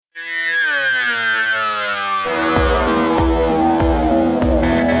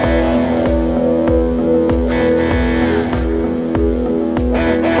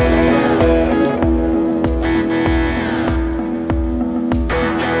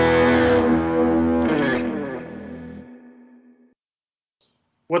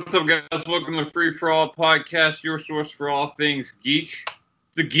What's up, guys? Welcome to Free For All Podcast, your source for all things geek.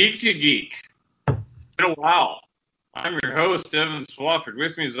 The Geek to Geek. It's been a while. I'm your host, Evan Swafford.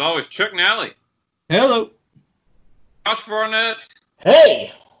 With me, as always, Chuck Nally. Hello. Josh Barnett.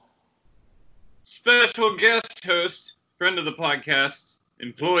 Hey. Special guest host, friend of the podcast,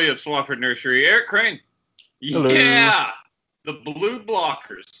 employee of Swafford Nursery, Eric Crane. Hello. Yeah! The Blue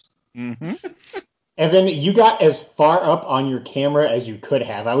Blockers. Mm-hmm. Evan, you got as far up on your camera as you could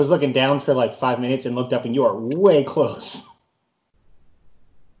have. I was looking down for like 5 minutes and looked up, and you are way close.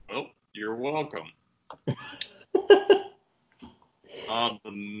 Well, you're welcome. The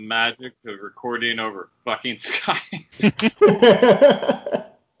magic of recording over fucking Skype.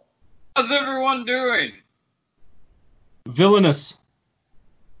 How's everyone doing? Villainous.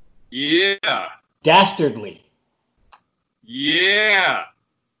 Yeah. Dastardly. Yeah.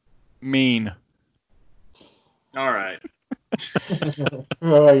 Mean. All right.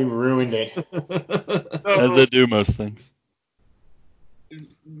 Oh, you ruined it. As So, they do most things.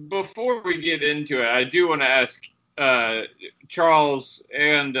 before we get into it, I do want to ask Charles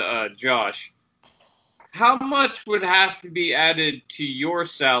and Josh, how much would have to be added to your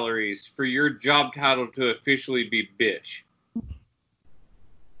salaries for your job title to officially be bitch?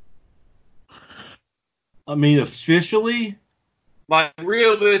 I mean, officially? Like,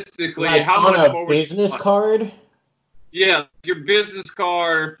 realistically, Like how on much a more would you business want? card? Yeah, your business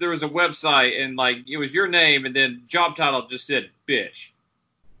card, if there was a website and, like, it was your name and then job title just said bitch.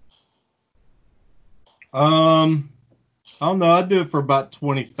 I don't know. I'd do it for about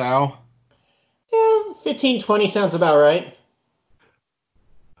 20 thou. Yeah, 15, 20 sounds about right.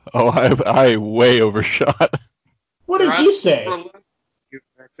 Oh, I way overshot. What did you say?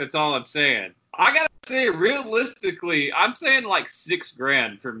 That's all I'm saying. I gotta say, realistically, I'm saying like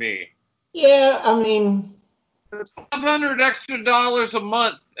 $6,000 for me. Yeah, I mean, It's $500 extra a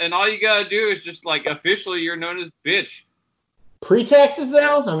month, and all you gotta do is just like officially you're known as bitch. pre-taxes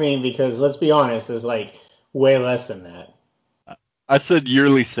though? I mean, because let's be honest, it's like way less than that. I said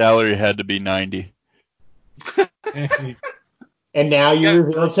yearly salary had to be 90. And now you Yeah.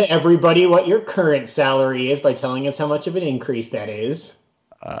 reveal to everybody what your current salary is by telling us how much of an increase that is.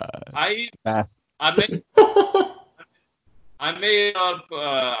 I Math. made up.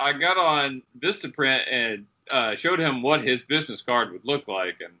 I got on Vistaprint and showed him what his business card would look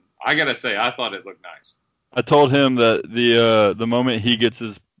like, and I gotta say, I thought it looked nice. I told him that the moment he gets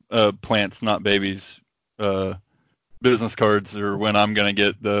his plants, not babies, business cards are when I'm gonna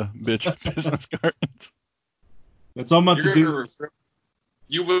get the bitch business cards. That's all I'm about to do.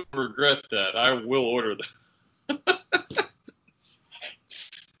 You will regret that. I will order that.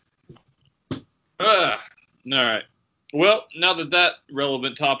 All right. Well, now that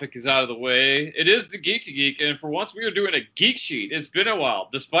relevant topic is out of the way, it is the Geek to Geek, and for once we are doing a geek sheet. It's been a while,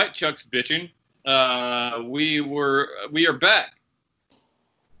 despite Chuck's bitching. We are back.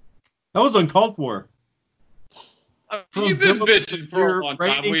 That was uncalled for. You've been bitching for a long time.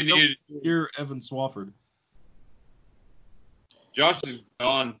 Rating, We needed. You're Evan Swafford. Josh is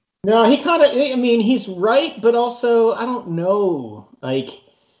gone. No, he kind of, I mean, he's right, but also, I don't know. Like,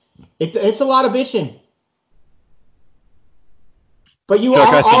 it's a lot of bitching. But you Chuck,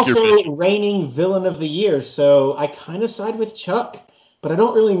 I are think also you're bitching. reigning villain of the year, so I kind of side with Chuck, but I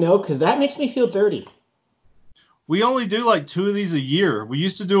don't really know, because that makes me feel dirty. We only do like 2 of these a year. We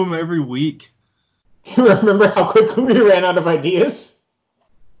used to do them every week. You remember how quickly we ran out of ideas?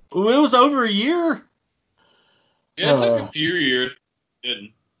 It was over a year. Yeah, it took a few years.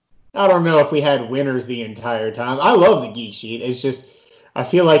 Didn't. I don't know if we had winners the entire time. I love the Geek Sheet. It's just, I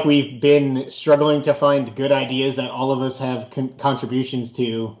feel like we've been struggling to find good ideas that all of us have contributions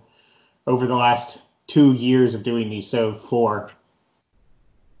to over the last 2 years of doing these, so 4.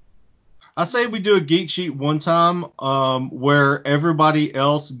 I say we do a geek sheet one time where everybody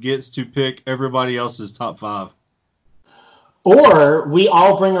else gets to pick everybody else's top 5. Or we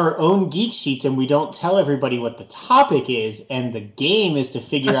all bring our own Geek Sheets and we don't tell everybody what the topic is, and the game is to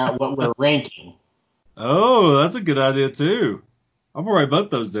figure out what we're ranking. Oh, that's a good idea too. I'm gonna write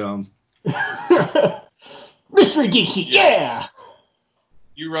both those down. Mystery Geek Sheet, yeah!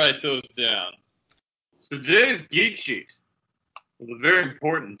 You write those down. So today's Geek Sheet is a very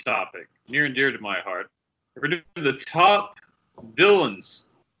important topic, near and dear to my heart. We're doing the top villains,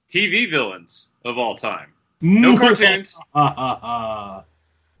 TV villains of all time. No cartoons.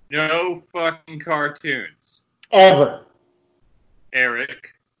 No fucking cartoons. Ever.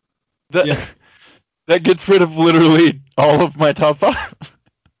 Eric. That Yeah. that gets rid of literally all of my top 5.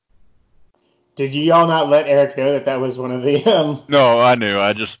 Did you all not let Eric know that was one of the No, I knew.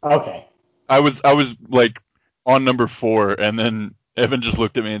 Okay. I was like on number 4, and then Evan just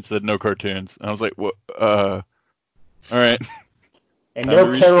looked at me and said, "No cartoons." I was like, "What? All right." And Time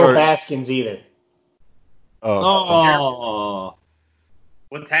no to Carol restart. Baskins either. Oh,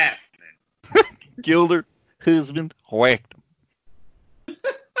 What's happening? Killed her husband, whacked him.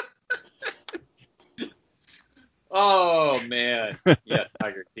 Oh man, yeah,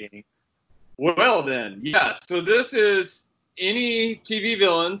 Tiger King. Well then, yeah. So this is any TV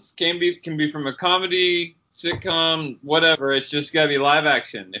villains can be from a comedy, sitcom, whatever. It's just got to be live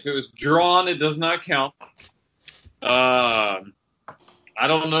action. If it was drawn, it does not count. I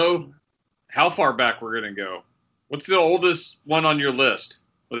don't know how far back we're gonna go. What's the oldest one on your list?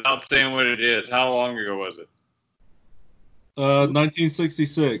 Without saying what it is, how long ago was it?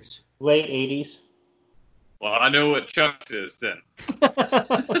 1966. Late 80s. Well, I know what Chuck's is then.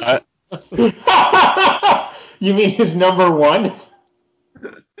 You mean his number one?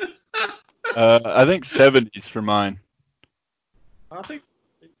 I think 70s for mine. I think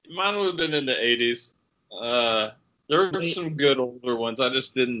mine would have been in the 80s. There were some good older ones. I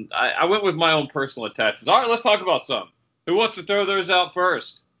just didn't. I went with my own personal attachments. All right, let's talk about some. Who wants to throw theirs out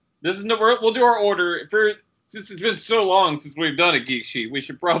first? We'll do our order. Since it's been so long since we've done a Geek Sheet, we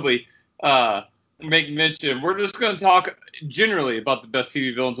should probably make mention. We're just going to talk generally about the best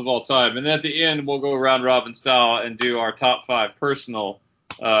TV villains of all time, and then at the end we'll go round robin style and do our top 5 personal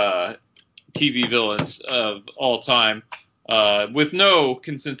TV villains of all time. With no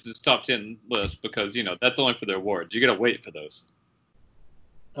consensus top 10 list, because that's only for the awards. You got to wait for those.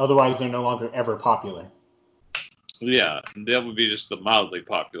 Otherwise, they're no longer ever popular. Yeah, that would be just the mildly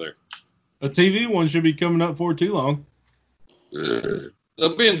popular. A TV one should be coming up for too long.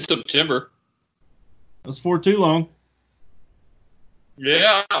 It'll be in September. That's for too long.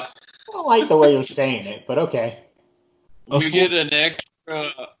 Yeah. I don't like the way you're saying it, but okay. We get an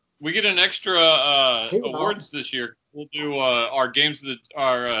extra awards this year. We'll do our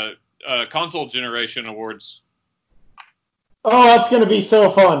console generation awards. Oh, that's going to be so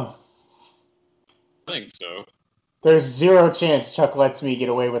fun. I think so. There's zero chance Chuck lets me get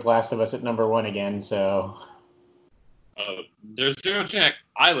away with Last of Us at number 1 again, so... There's zero chance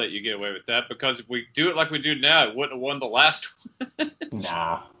I let you get away with that, because if we do it like we do now, it wouldn't have won the last one.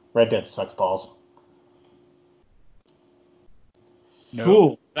 Nah. Red Dead sucks balls. No.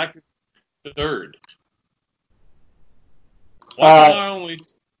 Cool. Back to the third. I only...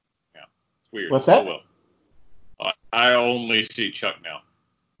 Yeah, it's weird. What's that? Oh, well. I only see Chuck now.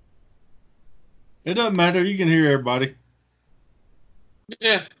 It doesn't matter. You can hear everybody.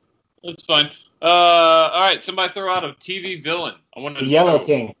 Yeah, that's fine. All right, somebody throw out a TV villain. I want to The Yellow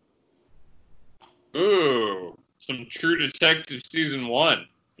King. Ooh, some True Detective season 1.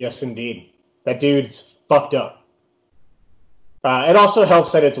 Yes, indeed. That dude's fucked up. It also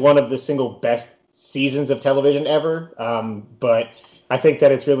helps that it's one of the single best seasons of television ever, but I think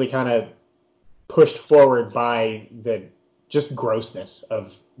that it's really kind of pushed forward by the just grossness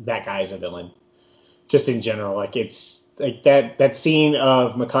of that guy as a villain. Just in general, like it's like that scene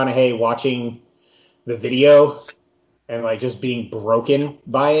of McConaughey watching the video and like just being broken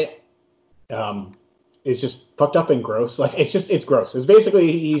by it is just fucked up and gross. Like it's gross. It's basically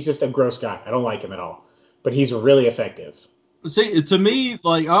he's just a gross guy. I don't like him at all, but he's really effective. See, to me,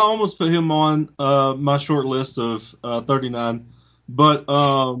 like I almost put him on my short list of 39, but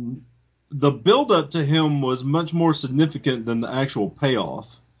the build up to him was much more significant than the actual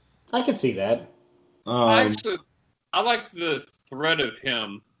payoff. I could see that. I like the threat of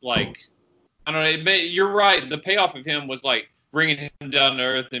him. Like, I don't know. You're right. The payoff of him was like bringing him down to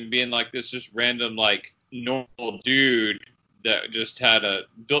earth and being like this just random, like normal dude that just had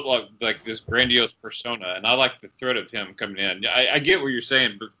built like this grandiose persona. And I like the threat of him coming in. I get what you're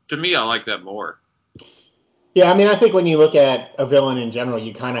saying, but to me, I like that more. Yeah, I mean, I think when you look at a villain in general,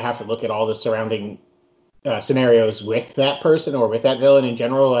 you kind of have to look at all the surrounding scenarios with that person or with that villain in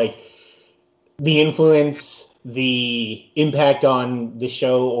general, like the influence, the impact on the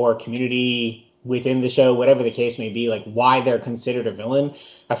show or community within the show, whatever the case may be, like why they're considered a villain,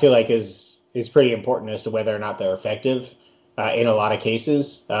 I feel like is pretty important as to whether or not they're effective in a lot of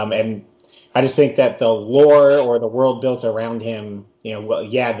cases. And I just think that the lore or the world built around him,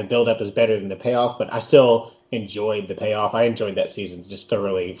 the build-up is better than the payoff, but I still enjoyed the payoff. I enjoyed that season just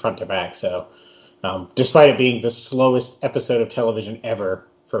thoroughly front to back. So despite it being the slowest episode of television ever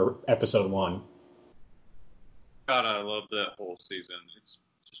for episode 1. God, I love that whole season. It's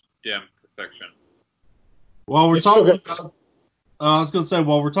just damn perfection. While we're talking about, I was going to say,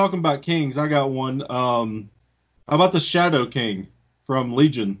 while we're talking about kings, I got one. How about the Shadow King from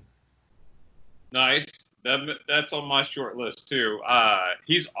Legion? Nice. That's on my short list too.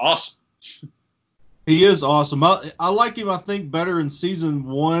 He's awesome. He is awesome. I like him, I think, better in season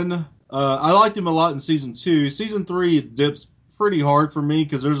 1. I liked him a lot in season 2. Season 3, it dips pretty hard for me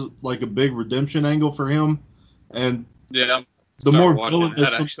because there's like a big redemption angle for him. And Yeah, the start more watching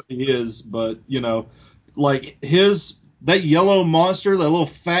villainous that, somebody is, but, like that yellow monster, that little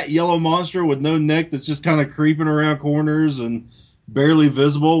fat yellow monster with no neck that's just kind of creeping around corners and barely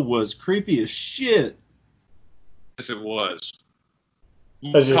visible was creepy as shit. Yes, it was.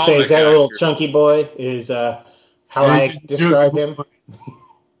 I was just saying, is that a little chunky boy? Is how I describe him.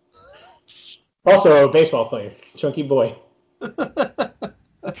 Also a baseball player, chunky boy.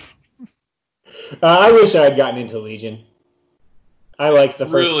 I wish I had gotten into Legion. I liked the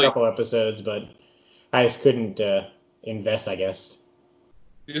first couple episodes, but I just couldn't invest, I guess.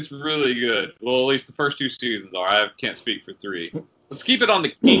 It's really good. Well, at least the first 2 seasons are. I can't speak for 3. Let's keep it on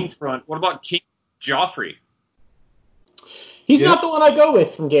the King front. What about King Joffrey? He's not the one I go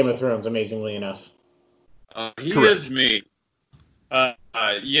with from Game of Thrones, amazingly enough. He is me.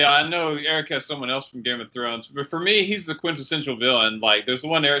 Yeah, I know Eric has someone else from Game of Thrones, but for me, he's the quintessential villain. Like, there's the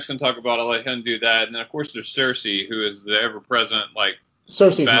one Eric's going to talk about. I'll let him do that. And then, of course, there's Cersei, who is the ever-present, like,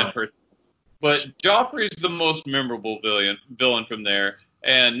 Cersei's bad person. But Joffrey's the most memorable villain from there.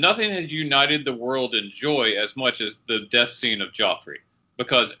 And nothing has united the world in joy as much as the death scene of Joffrey.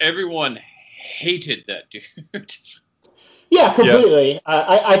 Because everyone hated that dude. Yeah, completely. Yeah.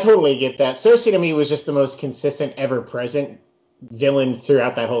 I totally get that. Cersei to me was just the most consistent, ever-present villain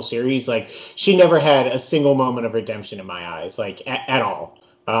throughout that whole series. Like, she never had a single moment of redemption in my eyes, like, at all.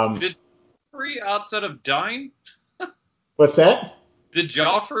 Did Joffrey, outside of dying? What's that? Did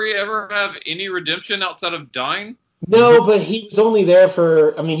Joffrey ever have any redemption outside of dying? No, but he was only there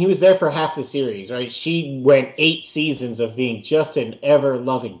he was there for half the series, right? She went 8 seasons of being just an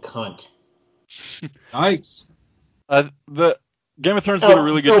ever-loving cunt. Nice. The Game of Thrones did a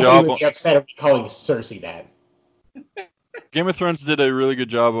really good job. Would be upset at me calling Cersei that. Game of Thrones did a really good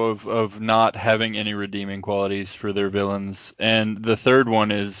job of not having any redeeming qualities for their villains, and the third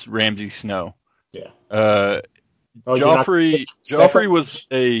one is Ramsay Snow. Yeah. Joffrey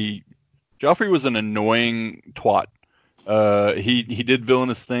was an annoying twat. He did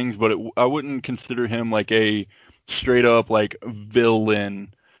villainous things, but I wouldn't consider him like a straight up like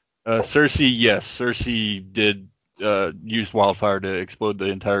villain. Cersei did use wildfire to explode the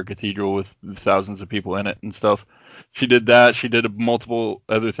entire cathedral with thousands of people in it and stuff. She did that. She did multiple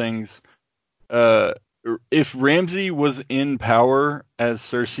other things. If Ramsay was in power as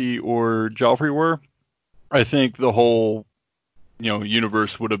Cersei or Joffrey were, I think the whole,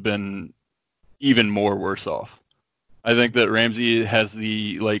 universe would have been even more worse off. I think that Ramsay has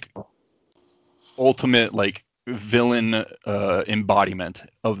the ultimate villain embodiment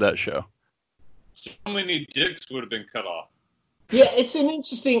of that show. So many dicks would have been cut off. Yeah, it's an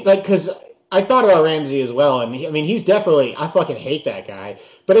interesting because I thought about Ramsay as well, and he's definitely, I fucking hate that guy.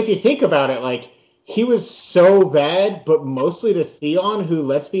 But if you think about it, he was so bad, but mostly to Theon, who,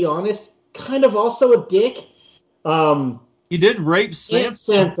 let's be honest, kind of also a dick. He did rape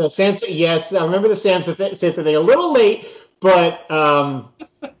Sansa. Sansa, yes, I remember the Sansa thing. A little late, but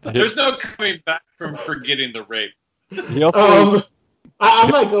there's no coming back from forgetting the rape. I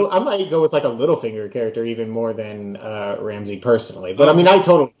might go with a Littlefinger character even more than Ramsay personally, but I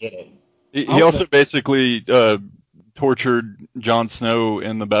totally get it. He also basically tortured Jon Snow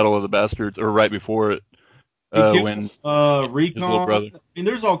in the Battle of the Bastards, or right before it. When Recon. His little brother.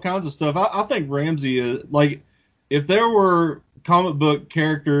 There's all kinds of stuff. I think Ramsay is if there were comic book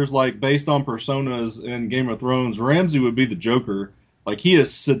characters based on personas in Game of Thrones, Ramsay would be the Joker. He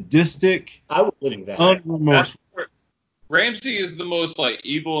is sadistic. I would believe that. Unremorseful. Ramsay is the most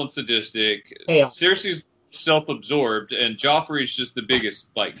evil and sadistic. Hey, Cersei's self-absorbed, and Joffrey's just the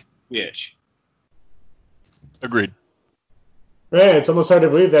biggest bitch. Agreed. Man, it's almost hard to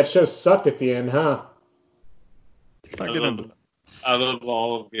believe that show sucked at the end, huh? I love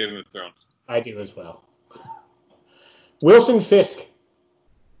all of Game of Thrones. I do as well. Wilson Fisk.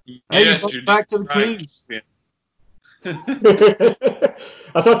 Hey, back to the Kings. I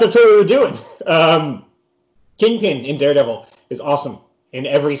thought that's what we were doing. Kingpin in Daredevil is awesome in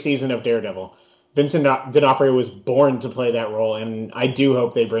every season of Daredevil. Vincent D'Onofrio was born to play that role, and I do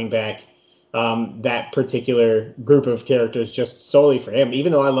hope they bring back that particular group of characters just solely for him.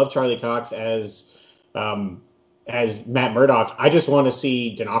 Even though I love Charlie Cox as Matt Murdock, I just want to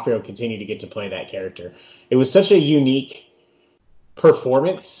see D'Onofrio continue to get to play that character. It was such a unique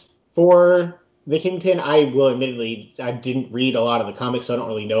performance for the Kingpin. I will admittedly, I didn't read a lot of the comics, so I don't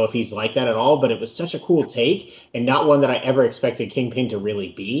really know if he's like that at all, but it was such a cool take, and not one that I ever expected Kingpin to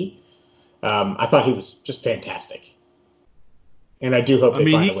really be. I thought he was just fantastic. And I do hope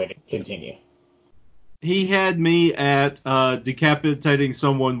they find a way to continue. he had me at decapitating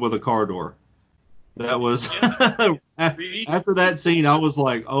someone with a car door. That was after that scene. I was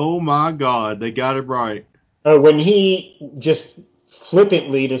like, "Oh my god, they got it right." When he just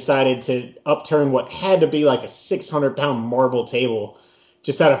flippantly decided to upturn what had to be like a 600-pound marble table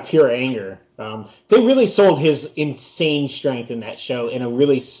just out of pure anger. They really sold his insane strength in that show in a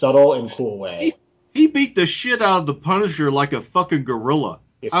really subtle and cool way. He beat the shit out of the Punisher like a fucking gorilla.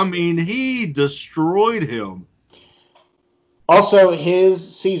 Yes. I mean, he destroyed him. Also,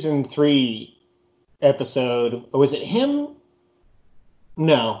 his season 3 episode, was it him?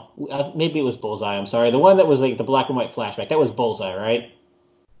 No, maybe it was Bullseye. I'm sorry. The one that was like the black and white flashback. That was Bullseye, right?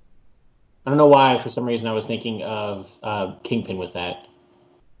 I don't know why, for some reason, I was thinking of Kingpin with that.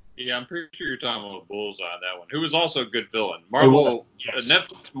 Yeah, I'm pretty sure you're talking about Bullseye on that one, who was also a good villain. Marvel, Yes.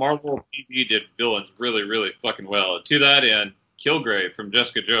 Netflix Marvel TV did villains really, really fucking well. To that end, Kilgrave from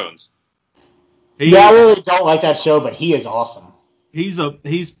Jessica Jones. Yeah, I really don't like that show, but he is awesome. He's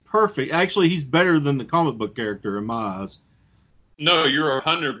perfect. Actually, he's better than the comic book character in my eyes. No, you're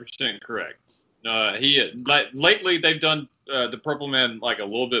 100% correct. Lately they've done the Purple Man like a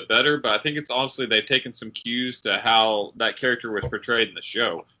little bit better, but I think it's honestly they've taken some cues to how that character was portrayed in the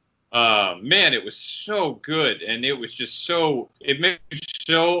show. Man, it was so good, and it was just it made me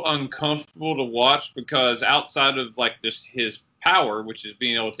so uncomfortable to watch because outside of like just his power, which is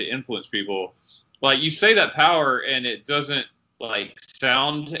being able to influence people, like you say that power and it doesn't like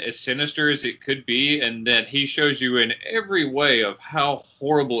sound as sinister as it could be, and then he shows you in every way of how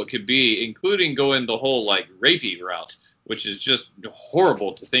horrible it could be, including going the whole like rapey route, which is just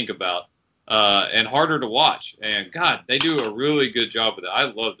horrible to think about. And harder to watch. And God, they do a really good job with it. I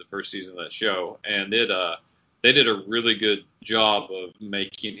love the first season of that show, and they did a really good job of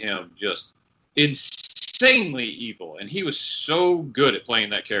making him just insanely evil. And he was so good at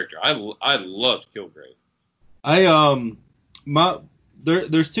playing that character. I loved Kilgrave.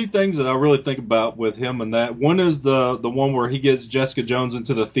 There's two things that I really think about with him and that. One is the one where he gets Jessica Jones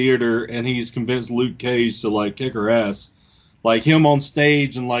into the theater and he's convinced Luke Cage to like kick her ass. Like him on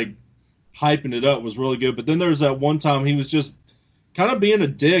stage and like hyping it up was really good. But then there's that one time he was just kind of being a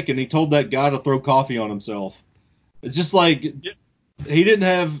dick and he told that guy to throw coffee on himself. It's just like he didn't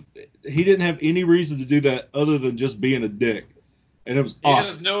have any reason to do that other than just being a dick. And it was awesome.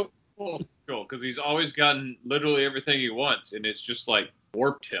 He has no control because he's always gotten literally everything he wants, and it's just like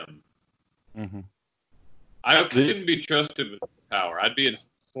warped him. Mm-hmm. I couldn't be trusted with power. I'd be a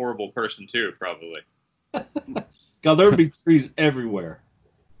horrible person too, probably. God, there would be trees everywhere.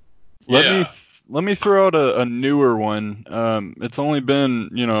 Let me throw out a newer one. It's only been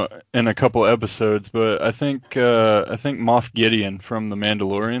in a couple episodes, but I think Moff Gideon from The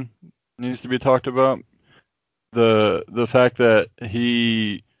Mandalorian needs to be talked about. The fact that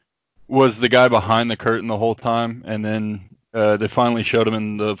he was the guy behind the curtain the whole time, and then they finally showed him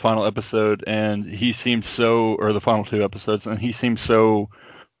in the final episode, and he seemed or the final two episodes, and he seemed so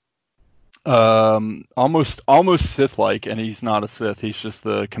almost Sith-like, and he's not a Sith. He's just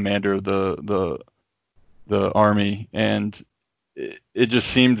the commander of the army, and it just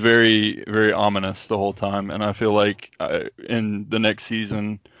seemed very, very ominous the whole time. And I feel like in the next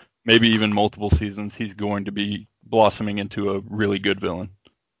season, maybe even multiple seasons, he's going to be blossoming into a really good villain.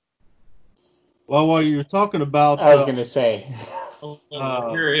 Well, while you're talking about, I was going to say,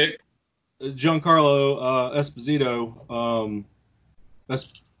 Giancarlo Esposito,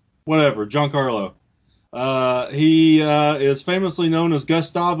 that's whatever, Giancarlo. He is famously known as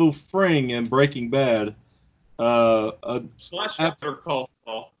Gustavo Fring in Breaking Bad. Slash Better Call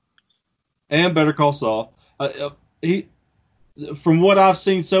Saul. And Better Call Saul. From what I've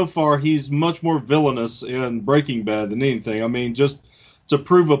seen so far, he's much more villainous in Breaking Bad than anything. I mean, just to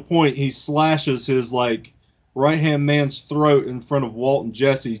prove a point, he slashes his like right-hand man's throat in front of Walt and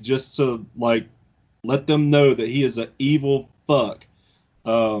Jesse just to like let them know that he is an evil fuck.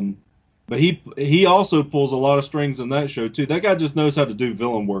 But he also pulls a lot of strings in that show too. That guy just knows how to do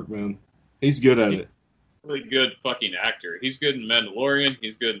villain work, man. He's good at it. Really good fucking actor. He's good in Mandalorian.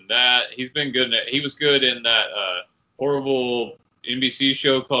 He's good in that. He was good in that horrible NBC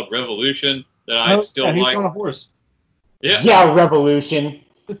show called Revolution that I still like. He's on a horse. Yeah, Revolution.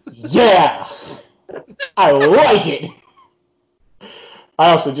 Yeah, I like it. I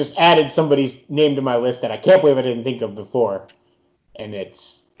also just added somebody's name to my list that I can't believe I didn't think of before, and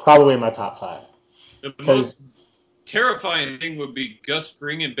it's probably in my top 5. The most terrifying thing would be Gus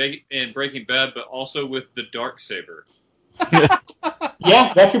Fring in Breaking Bad, but also with the Darksaber.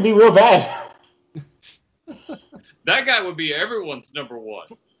 Yeah, that could be real bad. That guy would be everyone's number one.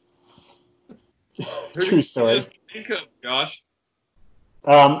 True story. Think of, Josh?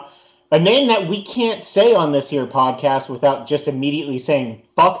 A name that we can't say on this here podcast without just immediately saying,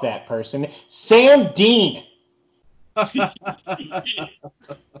 fuck that person. Sam Dean. Fuck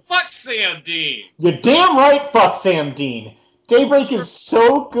Sam Dean. You're damn right, fuck Sam Dean. Daybreak is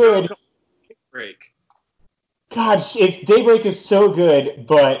so good. Break. God, Daybreak is so good,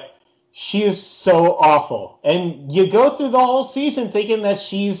 but she is so awful. And you go through the whole season thinking that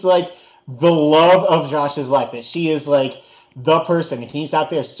she's like the love of Josh's life, that she is like the person. He's out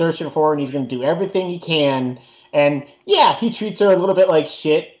there searching for her, and he's going to do everything he can. And yeah, he treats her a little bit like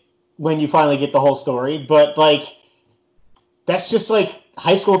shit when you finally get the whole story, but like, that's just like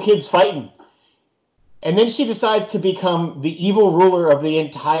high school kids fighting. And then she decides to become the evil ruler of the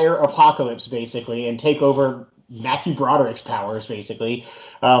entire apocalypse, basically, and take over Matthew Broderick's powers, basically.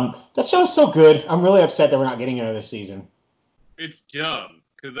 That show's so good. I'm really upset that we're not getting another season. It's dumb,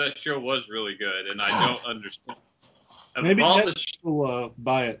 because that show was really good, and I don't understand. Maybe we'll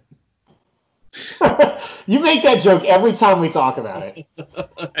buy it. You make that joke every time we talk about it.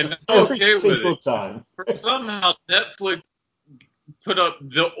 And I'm Every okay with single it. time. Somehow Netflix put up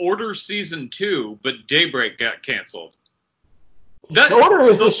The Order Season 2, but Daybreak got canceled. The Order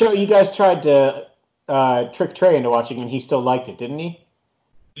is the show you guys tried to trick Trey into watching, and he still liked it, didn't he?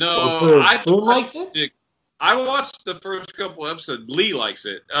 No, Boone likes it? I watched the first couple episodes. Lee likes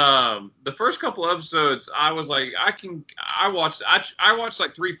it. The first couple episodes, I was like, I watched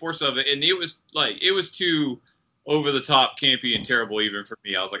like 3/4 of it, and it was too over the top, campy, and terrible even for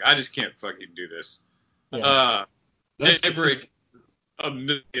me. I was like, I just can't fucking do this. Yeah. Daybreak a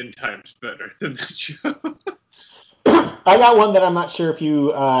million times better than that show. I got one that I'm not sure if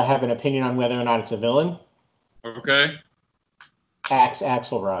you have an opinion on whether or not it's a villain. Okay.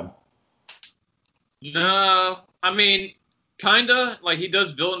 Axelrod. No, I mean, kinda. Like, he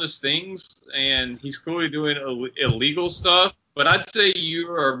does villainous things, and he's clearly doing illegal stuff. But I'd say you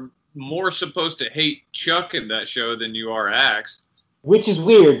are more supposed to hate Chuck in that show than you are Axe. Which is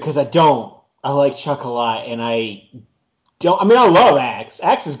weird, because I don't. I like Chuck a lot, and I don't. I mean, I love Axe.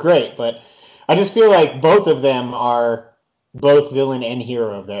 Axe is great, but I just feel like both of them are both villain and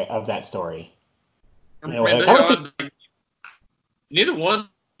hero of that story. I mean, neither one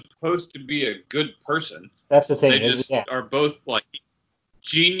is supposed to be a good person. That's the thing. They just are both like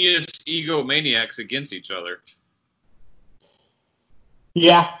genius egomaniacs against each other.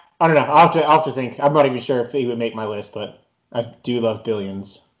 Yeah, I don't know. I'll have to think. I'm not even sure if he would make my list, but I do love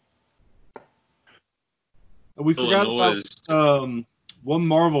Billions. We forgot about one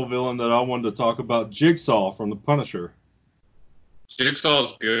Marvel villain that I wanted to talk about, Jigsaw from The Punisher.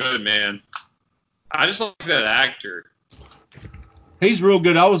 Jigsaw's good, man. I just like that actor. He's real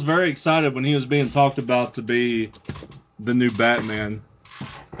good. I was very excited when he was being talked about to be the new Batman.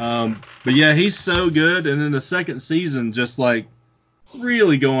 But yeah, he's so good. And then the second season, just like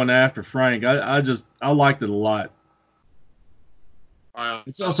really going after Frank. I liked it a lot.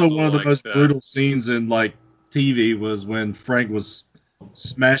 It's also one of the most brutal scenes in like TV was when Frank was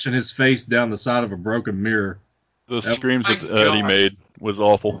smashing his face down the side of a broken mirror. The screams that he made was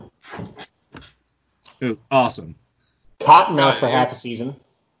awful. It was awesome. Cottonmouth for half a season.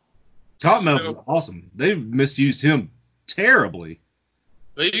 Cottonmouth was awesome. They've misused him terribly.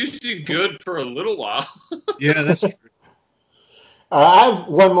 They used him good for a little while. Yeah, that's true. I have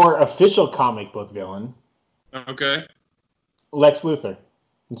one more official comic book villain. Okay. Lex Luthor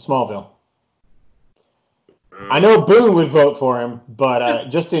in Smallville. I know Boone would vote for him, but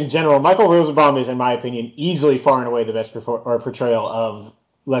just in general, Michael Rosenbaum is, in my opinion, easily far and away the best portrayal of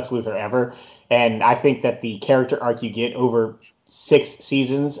Lex Luthor ever. And I think that the character arc you get over 6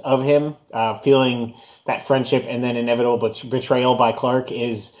 seasons of him, feeling that friendship and then inevitable betrayal by Clark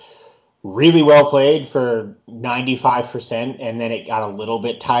is really well played for 95%, and then it got a little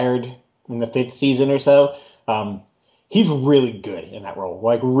bit tired in the 5th season or so. He's really good in that role,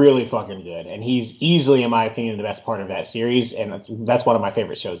 like really fucking good. And he's easily, in my opinion, the best part of that series, and that's one of my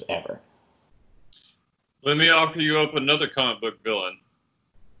favorite shows ever. Let me offer you up another comic book villain.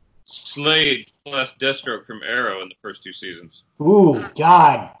 Slade / Deathstroke from Arrow in the first 2 seasons. Ooh,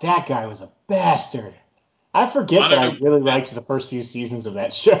 God, that guy was a bastard. I forget that I really liked the first few seasons of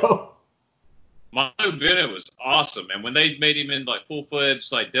that show. Manu Bennett was awesome, and when they made him in like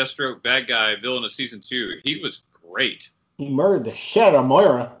full-fledged like Deathstroke bad guy villain of season 2, he was great. He murdered the shit out of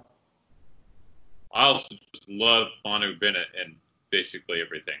Moira. I also just love Manu Bennett and basically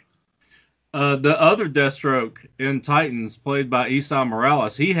everything. The other Deathstroke in Titans, played by Esai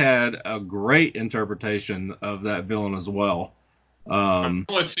Morales, he had a great interpretation of that villain as well. I've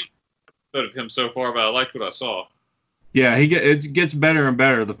only seen a bit of him so far, but I liked what I saw. Yeah, it gets better and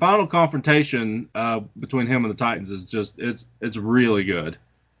better. The final confrontation between him and the Titans is just it's really good.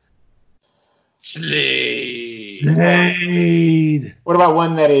 Slade. What about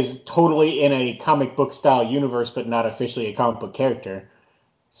one that is totally in a comic book style universe, but not officially a comic book character?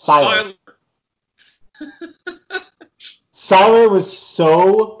 Sylar. Sylar was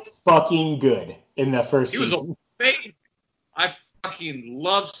so fucking good in the first season. He was amazing. I fucking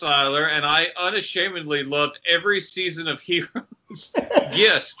love Sylar, and I unashamedly loved every season of Heroes.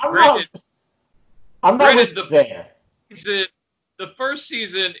 Yes, I'm not there. The first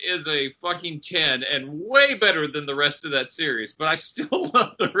season is a fucking 10 and way better than the rest of that series, but I still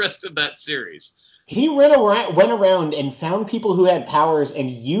love the rest of that series. He went around and found people who had powers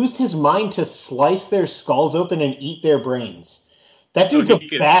and used his mind to slice their skulls open and eat their brains. That dude's a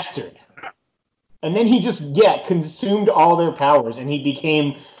bastard. And then he just, consumed all their powers, and he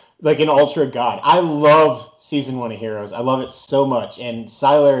became like an ultra god. I love season 1 of Heroes. I love it so much, and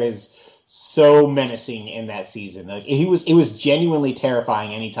Sylar is so menacing in that season. Like it was genuinely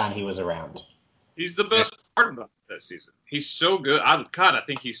terrifying anytime he was around. He's the best part about that season. He's so good. I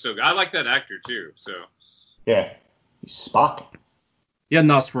think he's so good. I like that actor too. So yeah, he's Spock. Yeah,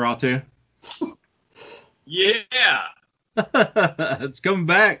 Nosferatu. Yeah, it's coming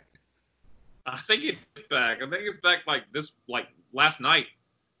back. I think it's back. I think it's back like last night.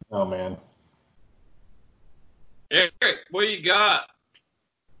 Oh man. Eric, what do you got?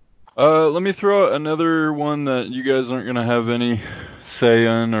 Let me throw out another one that you guys aren't going to have any say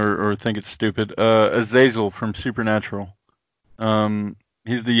in or think it's stupid. Azazel from Supernatural.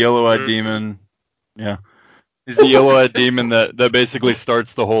 He's the yellow-eyed demon. Yeah. He's the yellow-eyed demon that basically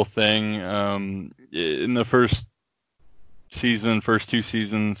starts the whole thing. In the first 2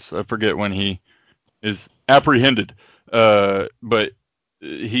 seasons, I forget when he is apprehended. But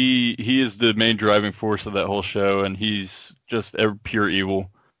he is the main driving force of that whole show, and he's just pure evil.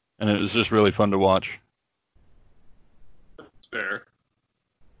 And it was just really fun to watch. That's fair.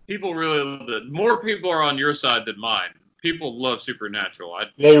 People really love it. More people are on your side than mine. People love Supernatural.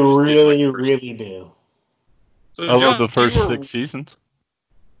 They really, really do. So, I love the first 6 seasons.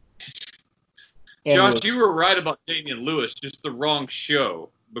 Josh, you were right about Damian Lewis, just the wrong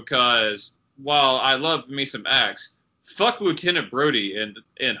show. Because while I love me some Axe, fuck Lieutenant Brody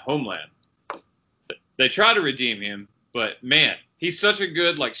in Homeland. They try to redeem him, but man, he's such a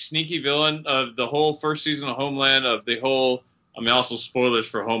good, sneaky villain of the whole first season of Homeland, also spoilers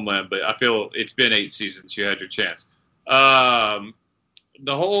for Homeland, but I feel it's been 8 seasons. You had your chance.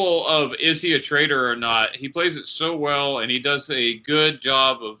 The whole of is he a traitor or not, he plays it so well, and he does a good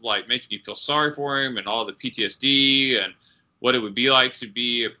job of, making you feel sorry for him and all the PTSD and what it would be like to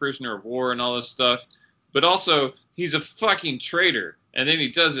be a prisoner of war and all this stuff. But also, he's a fucking traitor, and then he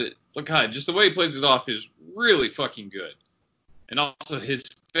does it, just the way he plays it off is really fucking good. And also, his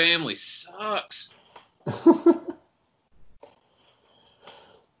family sucks.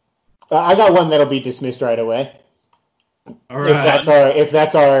 I got one that'll be dismissed right away. All right. If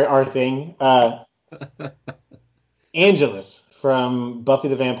that's our thing. Angelus from Buffy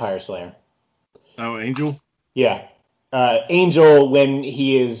the Vampire Slayer. Oh, Angel? Yeah. Angel, when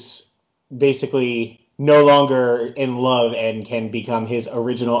he is basically no longer in love and can become his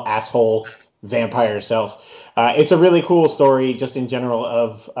original asshole vampire self. It's a really cool story just in general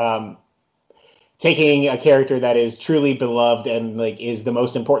of taking a character that is truly beloved and is the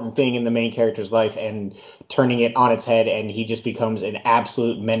most important thing in the main character's life and turning it on its head, and he just becomes an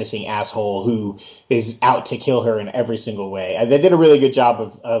absolute menacing asshole who is out to kill her in every single way. And they did a really good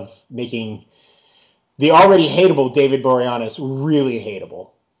job of making the already hateable David Boreanaz really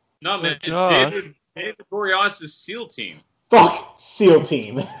hateable. No, man, David Boreanaz is SEAL Team. Fuck SEAL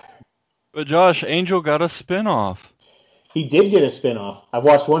Team. But Josh, Angel got a spinoff. He did get a spinoff. I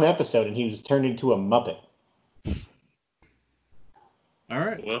watched one episode and he was turned into a Muppet. All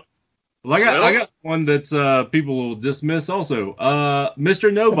right. Well, I got one that people will dismiss also.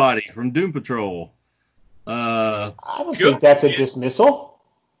 Mr. Nobody from Doom Patrol. I don't think that's a dismissal.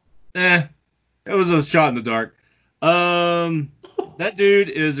 It was a shot in the dark. That dude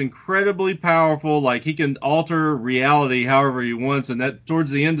is incredibly powerful. He can alter reality however he wants, and that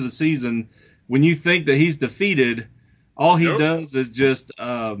towards the end of the season, when you think that he's defeated, all he does is just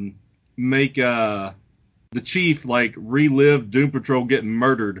make the chief relive Doom Patrol getting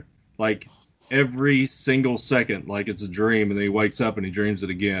murdered every single second, it's a dream, and then he wakes up and he dreams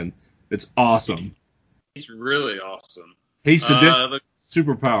it again. It's awesome. He's really awesome. He's sadistic,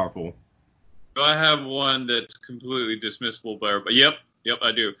 super powerful. I have one that's completely dismissible, but yep,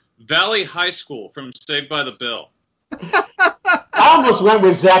 I do. Valley High School from Saved by the Bell. I almost went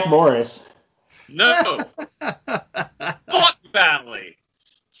with Zach Morris. No. Fuck Valley.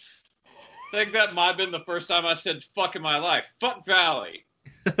 I think that might have been the first time I said fuck in my life. Fuck Valley.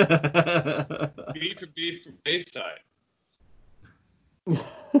 B for B from Bayside.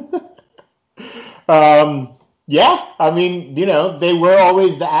 Yeah, I mean, they were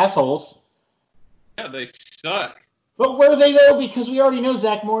always the assholes. Yeah, they suck. But were they, though? Because we already know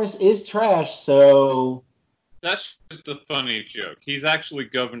Zach Morris is trash, so... That's just a funny joke. He's actually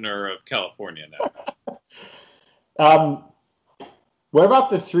governor of California now. What about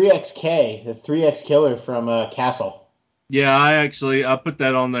the 3XK, the 3X killer from Castle? Yeah, I put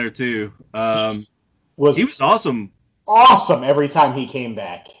that on there too. He was awesome. Awesome every time he came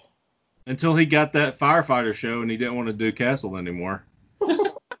back. Until he got that firefighter show and he didn't want to do Castle anymore.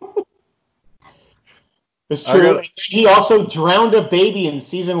 It's true. He also drowned a baby in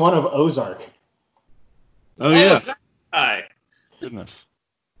season 1 of Ozark. Oh, yeah. Hi. Goodness.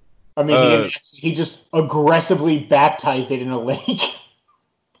 I mean, he just aggressively baptized it in a lake.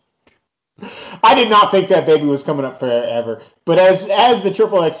 I did not think that baby was coming up forever. But as the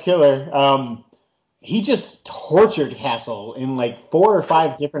Triple X killer, he just tortured Castle in like 4 or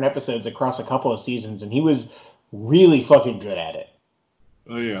 5 different episodes across a couple of seasons, and he was really fucking good at it.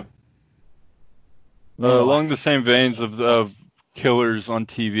 Oh, yeah. Along the same veins of killers on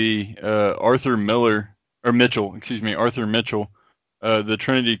TV, Arthur Mitchell, the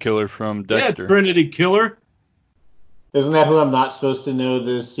Trinity killer from Dexter. Yeah, Trinity Killer. Isn't that who I'm not supposed to know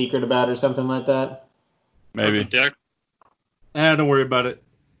the secret about or something like that? Maybe. Don't worry about it.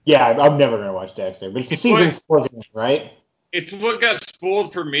 Yeah, I'm never going to watch Dexter. But it's season 4, right? It's what got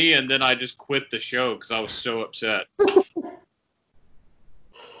spoiled for me, and then I just quit the show because I was so upset.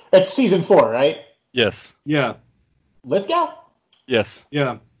 It's season 4, right? Yes. Yeah. Lithgow? Yes.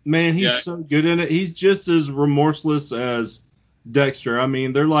 Yeah. Man, he's so good in it. He's just as remorseless as Dexter. I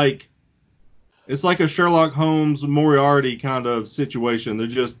mean, it's like a Sherlock Holmes Moriarty kind of situation. They're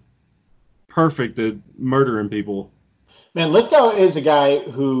just perfect at murdering people. Man, Lithgow is a guy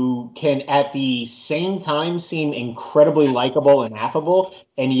who can at the same time seem incredibly likable and affable,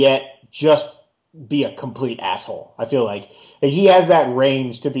 and yet just be a complete asshole. I feel like he has that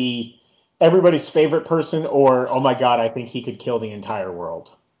range to be everybody's favorite person or, oh my god, I think he could kill the entire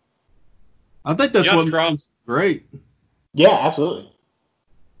world. I think that's what makes him great. Yeah, absolutely.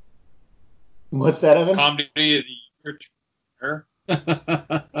 What's that, Evan? Comedy of the year.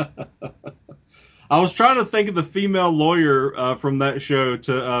 I was trying to think of the female lawyer from that show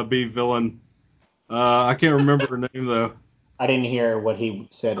to be villain. I can't remember her name, though. I didn't hear what he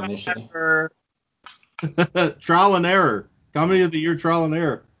said initially. Trial and Error. Comedy of the Year, Trial and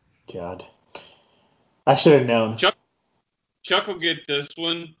Error. God. I should have known. Chuck will get this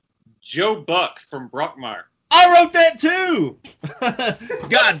one. Joe Buck from Brockmire. I wrote that too!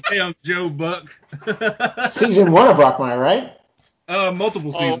 Goddamn Joe Buck. Season 1 of Brockmire, right?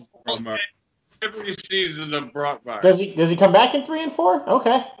 Multiple seasons of Brockmire. Every season of Brockmire. Does he come back in 3 and 4?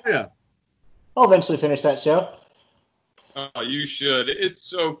 Okay. Yeah. I'll eventually finish that show. Oh, you should. It's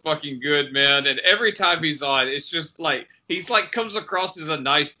so fucking good, man. And every time he's on, it's just like he's like comes across as a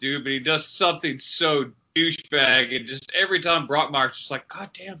nice dude, but he does something so douchebag. And just every time Brockmire's just like, God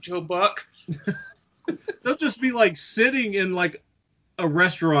damn, Joe Buck. They'll just be like sitting in like a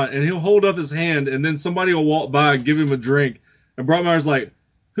restaurant, and he'll hold up his hand, and then somebody will walk by and give him a drink, and Brockmire's like,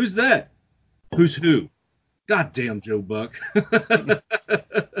 "Who's that? Who's who? God damn, Joe Buck."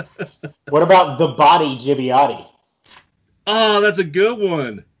 What about The Body, Gibbiotti? Oh, that's a good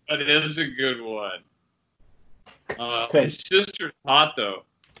one. That is a good one. Okay. His sister's hot, though.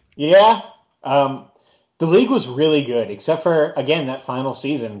 Yeah. The League was really good, except for, again, that final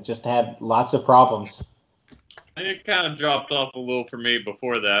season just had lots of problems. It kind of dropped off a little for me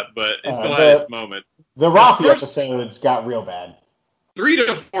before that, but it still had its moment. The Rocky episodes got real bad. 3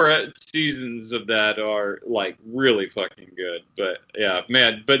 to 4 seasons of that are, like, really fucking good. But, yeah,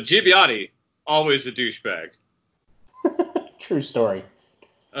 man. But Gibbiotti, always a douchebag. True story.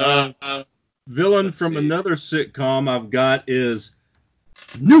 Villain from another sitcom I've got is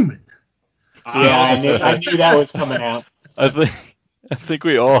Newman. Yeah, I knew that was coming out. I think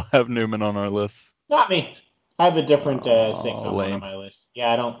we all have Newman on our list. Not me. I have a different sitcom on my list.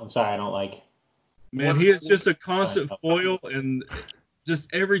 Yeah, I'm sorry, I don't like. Man, he is just a constant foil, and just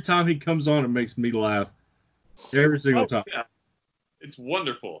every time he comes on, it makes me laugh. Every single time. Yeah. It's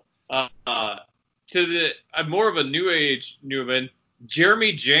wonderful. I'm more of a new age Newman,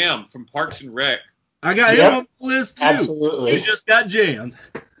 Jeremy Jam from Parks and Rec. I got him on the list too. Absolutely. He just got jammed.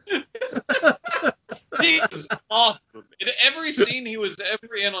 He was awesome. In every scene he was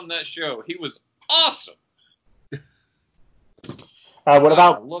ever in on that show, he was awesome. What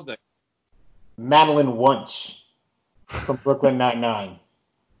about I love that. Madeline Wuntch from Brooklyn Nine-Nine?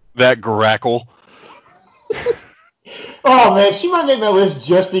 That grackle. Oh man, she might make my list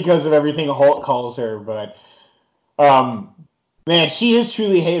just because of everything Hulk calls her, but man, she is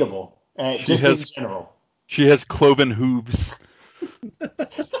truly hateable. Just in general. She has cloven hooves.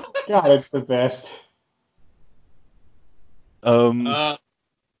 God, it's the best.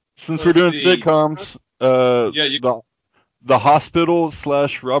 Since we're doing sitcoms, the Hospital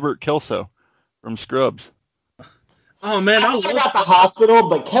 / Robert Kelso from Scrubs. Oh man, I got the Hospital,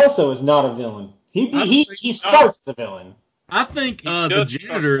 but Kelso is not a villain. He starts as a villain. I think the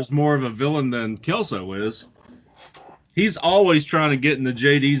janitor is more of a villain than Kelso is. He's always trying to get into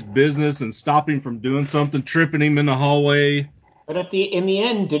JD's business and stop him from doing something, tripping him in the hallway. But in the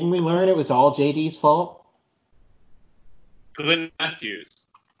end, didn't we learn it was all JD's fault? Glenn Matthews.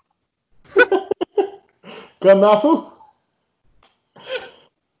 Glenn Matthews?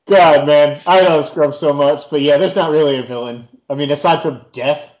 God, man, I love Scrubs so much, but yeah, there's not really a villain. I mean, aside from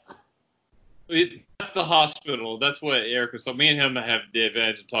death. That's the Hospital. That's what Eric was. So me and him have the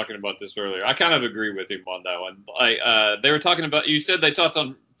advantage of talking about this earlier. I kind of agree with him on that one. Like, they were talking about. You said they talked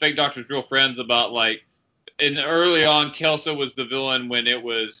on Fake Doctors, Real Friends about like, and early on, Kelso was the villain when it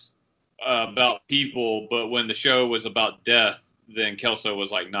was about people, but when the show was about death, then Kelso was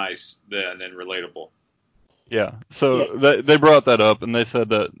like nice then and relatable. Yeah. So they brought that up and they said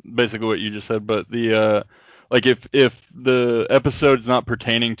that basically what you just said, but the like if the episode's not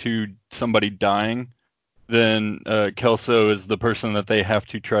pertaining to somebody dying, then Kelso is the person that they have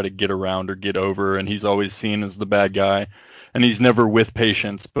to try to get around or get over, and he's always seen as the bad guy, and he's never with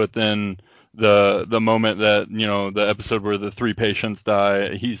patients. But then the moment that the episode where the 3 patients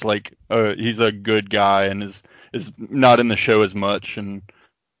die, he's like he's a good guy and is not in the show as much, and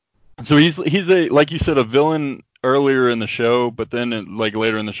so he's a, like you said, a villain earlier in the show, but then like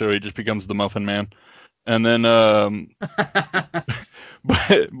later in the show he just becomes the Muffin Man. And then,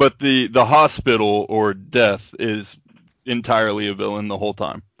 but the Hospital or Death is entirely a villain the whole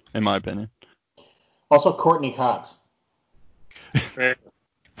time, in my opinion. Also, Courtney Cox. Fair.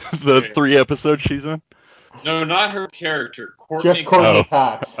 The 3 episodes she's in? No, not her character. Just Courtney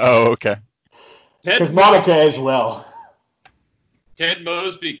Cox. Oh, okay. Because Monica as well. Ted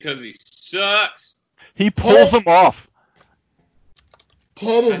Mosby, because he sucks. He pulls them off.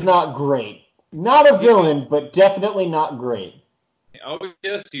 Ted is not great. Not a villain, but definitely not great. Oh,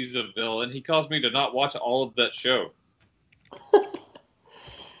 yes, he's a villain. He caused me to not watch all of that show.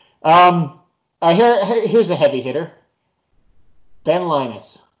 Here's a heavy hitter. Ben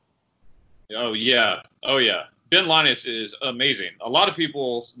Linus. Oh, yeah. Ben Linus is amazing. A lot of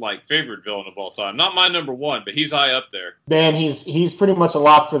people's favorite villain of all time. Not my number one, but he's high up there. Man, he's pretty much a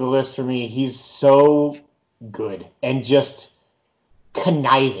lock for the list for me. He's so good and just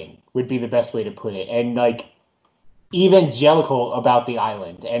conniving would be the best way to put it, and evangelical about the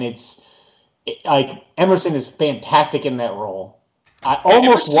island. And Emerson is fantastic in that role. I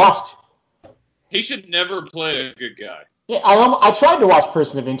almost watched. He should never play a good guy. Yeah, I tried to watch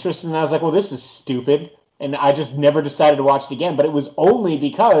Person of Interest, and I was like, well, this is stupid, and I just never decided to watch it again. But it was only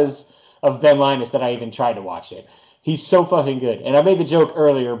because of Ben Linus that I even tried to watch it. He's so fucking good. And I made the joke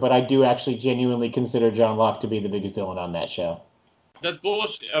earlier, but I do actually genuinely consider John Locke to be the biggest villain on that show. That's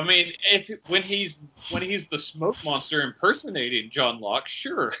bullshit. I mean, when he's the smoke monster impersonating John Locke,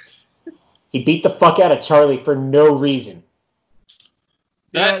 sure. He beat the fuck out of Charlie for no reason.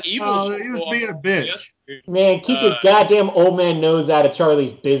 That evil. He was being a bitch. Man, keep your goddamn old man nose out of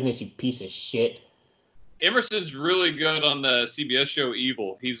Charlie's business, you piece of shit. Emerson's really good on the CBS show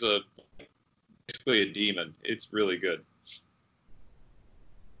Evil. He's basically a demon. It's really good.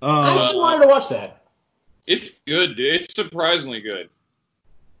 I actually wanted to watch that. It's good, dude. It's surprisingly good.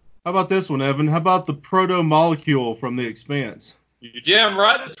 How about this one, Evan? How about the proto-molecule from The Expanse? You're damn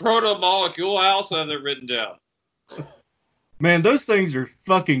right, the proto-molecule. I also have that written down. Man, those things are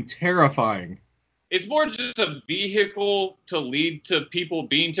fucking terrifying. It's more just a vehicle to lead to people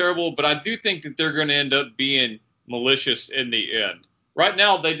being terrible, but I do think that they're going to end up being malicious in the end. Right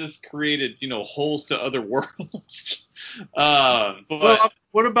now, they just created, holes to other worlds.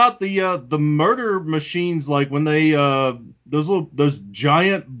 What about the murder machines? Like when they those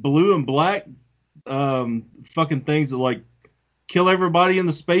giant blue and black fucking things that kill everybody in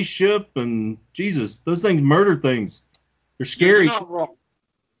the spaceship, and Jesus, those things murder things. They're scary. You're not wrong.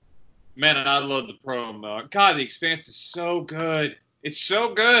 Man, I love the promo. God, The Expanse is so good. It's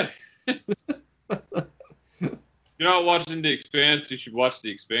so good. You're not watching The Expanse, you should watch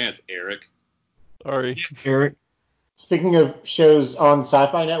The Expanse, Eric. Sorry. Eric. Speaking of shows on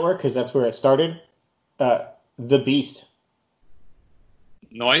Sci-Fi Network, because that's where it started, The Beast.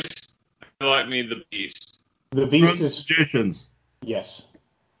 Nice. I feel like me, The Beast. The Beast is... Magicians. Yes.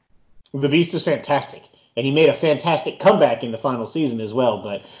 The Beast is fantastic. and he made a fantastic comeback in the final season as well.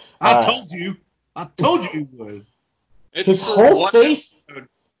 But I told you he would. His whole face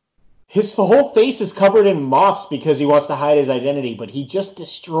is covered in moths because he wants to hide his identity, but he just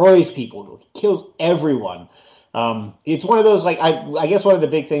destroys people. He kills everyone. It's one of those, like, I guess one of the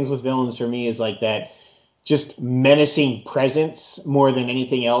big things with villains for me is like that just menacing presence more than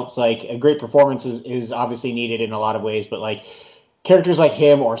anything else. Like, a great performance is obviously needed in a lot of ways, but like characters like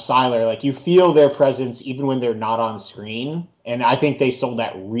him or Sylar, like, you feel their presence even when they're not on screen. And I think they sold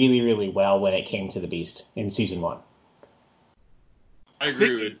that really, really well when it came to the Beast in season 1. I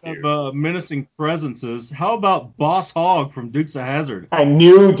agree with you. Of menacing presences, how about Boss Hogg from Dukes of Hazzard? I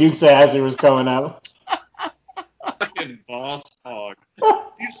knew Dukes of Hazzard was coming up. Fucking Boss Hogg.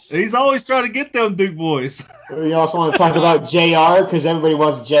 He's always trying to get them Duke boys. We also want to talk about JR, because everybody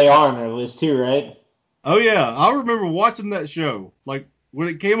wants JR on their list too, right? Oh, yeah. I remember watching that show. Like, when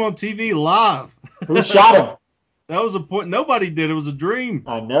it came on TV live. Who shot him? That was a point. Nobody did. It was a dream.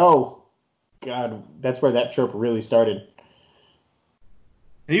 I know. God, that's where that trope really started.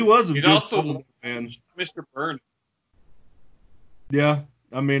 He was a You'd good also man. Mr. Burns. Yeah.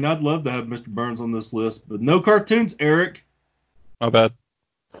 I mean, I'd love to have Mr. Burns on this list, but no cartoons, Eric. My bad.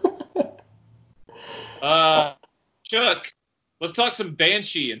 Chuck, let's talk some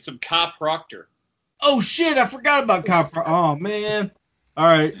Banshee and some Kai Proctor. Oh, shit. I forgot about Kyle. Oh, man. All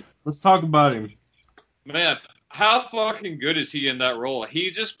right. Let's talk about him. Man, how fucking good is he in that role? He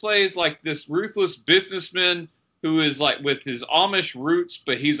just plays like this ruthless businessman who is like with his Amish roots,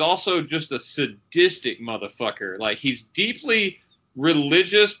 but he's also just a sadistic motherfucker. Like, he's deeply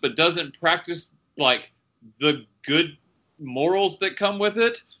religious, but doesn't practice like the good morals that come with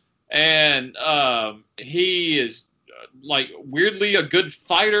it. And he is like weirdly a good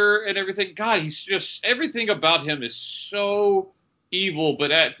fighter and everything. God, he's just, everything about him is so evil,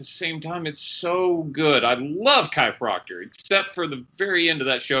 but at the same time, it's so good. I love Kai Proctor, except for the very end of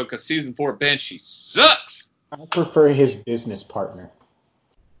that show, because season 4 Banshee sucks. I prefer his business partner.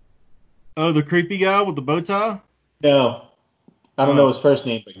 Oh, the creepy guy with the bow tie? No. I don't know his first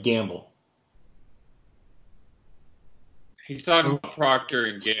name, but Gamble. He's talking about Proctor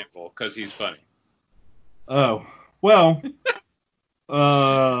and Gamble, because he's funny. Oh. Well.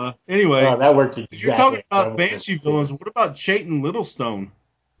 Anyway. Oh, that worked exactly. You're talking about Banshee villains. What about Chayton Littlestone?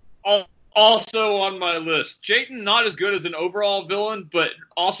 Also on my list. Chayton, not as good as an overall villain, but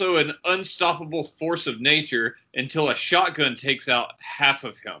also an unstoppable force of nature until a shotgun takes out half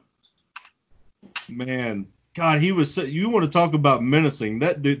of him. Man. God, he was so, you want to talk about menacing.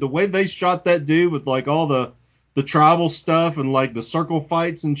 That dude, the way they shot that dude with like all the tribal stuff and like the circle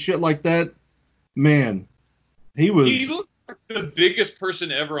fights and shit like that. Man. He looked like the biggest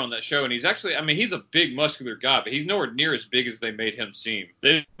person ever on that show, and he's actually, I mean, he's a big, muscular guy, but he's nowhere near as big as they made him seem.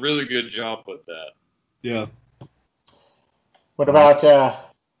 They did a really good job with that. Yeah. What about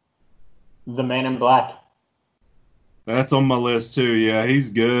the Man in Black? That's on my list, too. Yeah, he's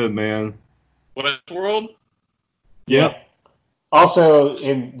good, man. Westworld? Yep. Yeah. Also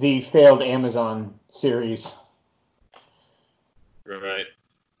in the failed Amazon series. Right.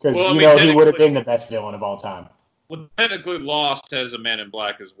 Because, Well, I you know, mean, he would have been the best villain of all time. Well, technically Lost has a Man in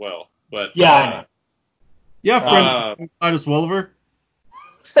Black as well. But Yeah, I know. Yeah, friends Titus Welliver.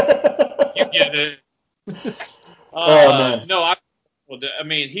 You get it. Man. No, I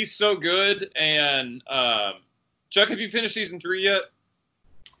mean, he's so good. And Chuck, have you finished season 3 yet?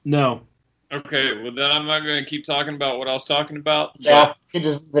 No. Okay, well then I'm not going to keep talking about what I was talking about. Yeah, you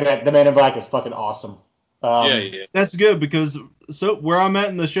just the Man in Black is fucking awesome. Yeah. That's good because so where I'm at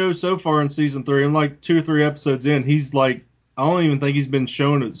in the show so far in season 3, I'm like 2 or 3 episodes in. He's like, I don't even think he's been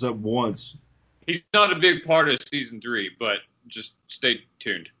shown except once. He's not a big part of season 3, but just stay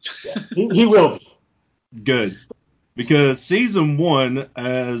tuned. Yeah, he will be. Good. Because season 1,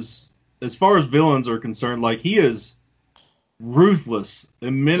 as far as villains are concerned, like he is ruthless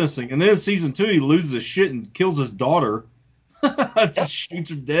and menacing. And then in season 2, he loses his shit and kills his daughter. Just shoots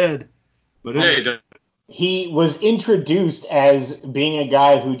her dead. But he was introduced as being a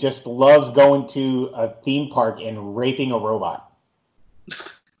guy who just loves going to a theme park and raping a robot.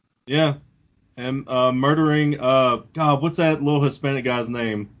 Yeah. And murdering, God, what's that little Hispanic guy's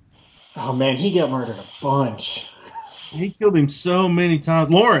name? Oh, man, he got murdered a bunch. He killed him so many times.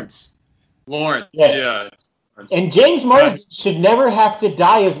 Lawrence. Yes. Yeah. And James Marsden should never have to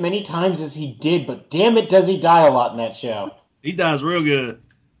die as many times as he did, but damn it, does he die a lot in that show. He dies real good.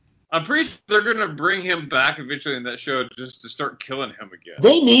 I'm pretty sure they're going to bring him back eventually in that show just to start killing him again.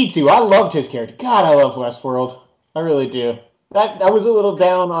 They need to. I loved his character. God, I love Westworld. I really do. I was a little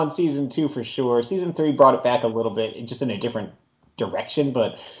down on season 2 for sure. Season 3 brought it back a little bit, just in a different direction,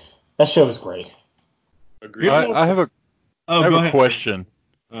 but that show was great. Agreed. I have a Oh, I have go a ahead. question.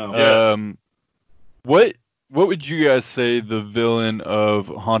 Oh. Yeah. What would you guys say the villain of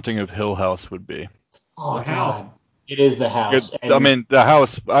Haunting of Hill House would be? Oh The house. God, it is the house. I mean, the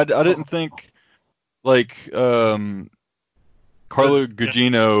house. I didn't think like Carla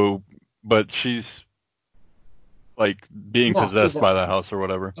Gugino, but she's like being No, possessed she's by the house or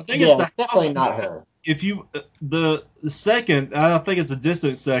whatever. I think it's the definitely house. not her. If you the second, I think it's a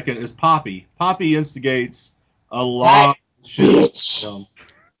distant second, is Poppy. Poppy instigates a lot of shit. Bitch.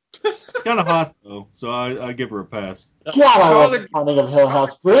 It's kind of hot though, so I give her a pass. God, I love Haunting of Hill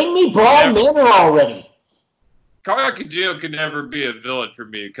House. Bring me Braun Manor already. Carla Gugino could never be a villain for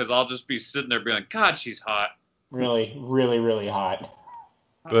me because I'll just be sitting there being like, God, she's hot. Really, really, really hot.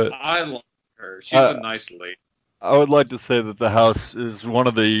 But I like her. She's a nice lady. I would like to say that the house is one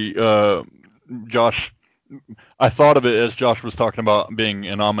of the Josh. I thought of it as Josh was talking about being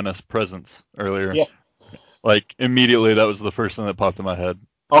an ominous presence earlier. Yeah. Like immediately, that was the first thing that popped in my head.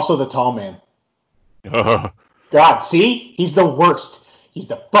 Also, the tall man. God, see? He's the worst. He's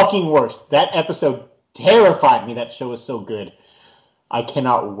the fucking worst. That episode terrified me. That show was so good. I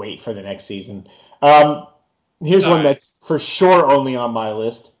cannot wait for the next season. Here's one that's for sure only on my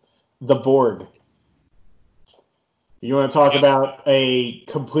list. The Borg. You want to talk about a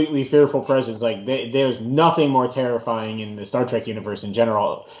completely fearful presence? Like, there's nothing more terrifying in the Star Trek universe in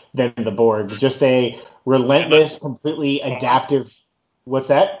general than the Borg. Just a relentless, completely adaptive... What's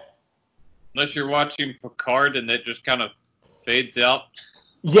that? Unless you're watching Picard and it just kind of fades out.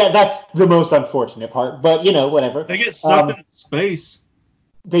 Yeah, that's the most unfortunate part. But, whatever. They get sucked into space.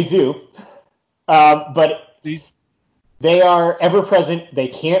 They do. But they are ever-present. They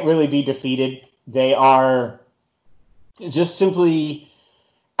can't really be defeated. They are just simply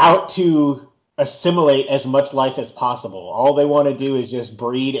out to assimilate as much life as possible. All they want to do is just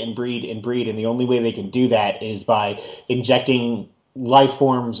breed and breed and breed, and the only way they can do that is by injecting life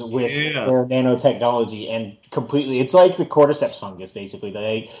forms with their nanotechnology, and completely, it's like the cordyceps fungus, basically.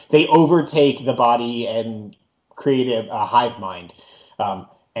 They overtake the body and create a hive mind, and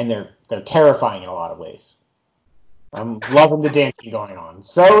they're terrifying in a lot of ways. I'm loving the dancing going on.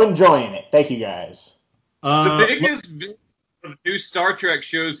 So enjoying it. Thank you, guys. The biggest villain of new Star Trek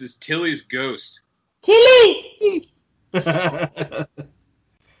shows is Tilly's ghost. Tilly!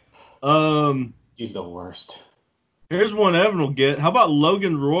 She's the worst. Here's one Evan will get. How about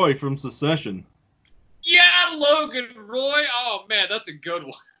Logan Roy from Succession? Yeah, Logan Roy. Oh, man, that's a good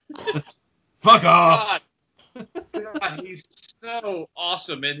one. Fuck off. God, he's so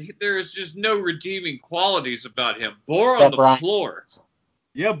awesome, and there is just no redeeming qualities about him. Bore on the floor.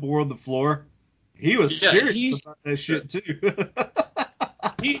 Yeah, Bore on the floor. He was serious about that shit, too.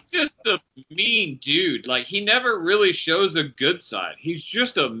 He's just a mean dude. Like, he never really shows a good side. He's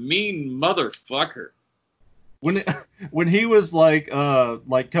just a mean motherfucker. When he was like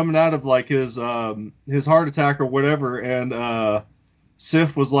coming out of like his heart attack or whatever, and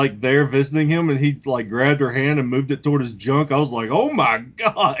Sif was like there visiting him, and he like grabbed her hand and moved it toward his junk. I was like, oh my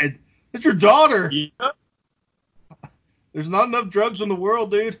god, it's your daughter. Yeah. There's not enough drugs in the world,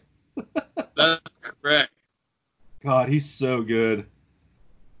 dude. That's correct. God, he's so good.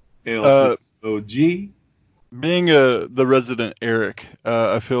 LTOG. Being the resident Eric,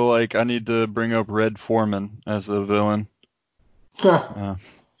 I feel like I need to bring up Red Foreman as a villain. I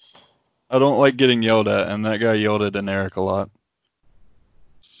don't like getting yelled at, and that guy yelled at an Eric a lot.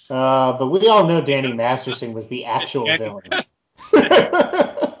 But we all know Danny Masterson was the actual villain.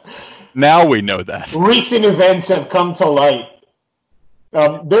 Now we know that. Recent events have come to light.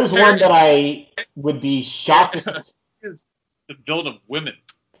 There's one that I would be shocked if... The villain of women.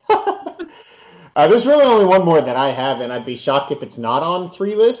 There's really only one more that I have, and I'd be shocked if it's not on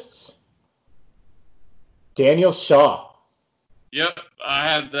 3 lists. Daniel Shaw. Yep, I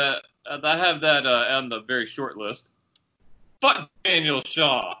have that. I have that on the very short list. Fuck Daniel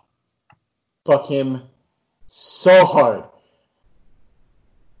Shaw. Fuck him so hard.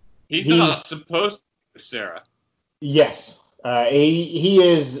 He's not supposed to, Sarah. Yes. He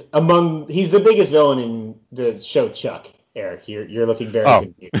is he's the biggest villain in the show Chuck, Eric. You're looking very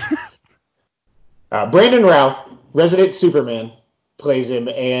confused. Brandon Routh, resident Superman, plays him,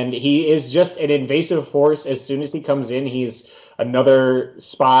 and he is just an invasive force. As soon as he comes in, he's another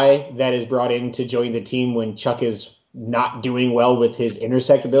spy that is brought in to join the team when Chuck is not doing well with his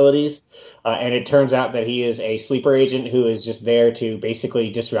intersect abilities. And it turns out that he is a sleeper agent who is just there to basically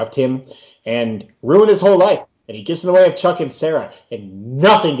disrupt him and ruin his whole life. And he gets in the way of Chuck and Sarah, and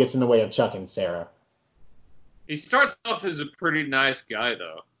nothing gets in the way of Chuck and Sarah. He starts off as a pretty nice guy,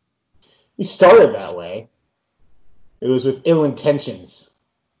 though. He started that way. It was with ill intentions.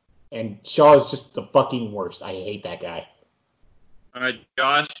 And Shaw is just the fucking worst. I hate that guy. All right,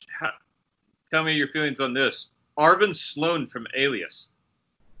 Josh, tell me your feelings on this. Arvin Sloan from Alias.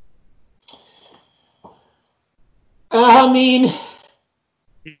 I mean,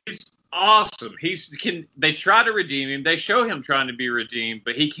 he's awesome. They try to redeem him. They show him trying to be redeemed,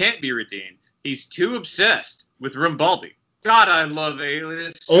 but he can't be redeemed. He's too obsessed with Rambaldi. God, I love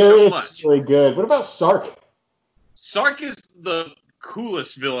Alias so much. Is really good. What about Sark? Sark is the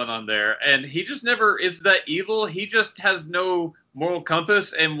coolest villain on there, and he just never is that evil. He just has no moral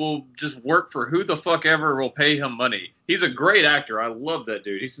compass and will just work for who the fuck ever will pay him money. He's a great actor. I love that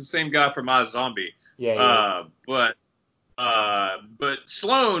dude. He's the same guy from iZombie. Yeah. But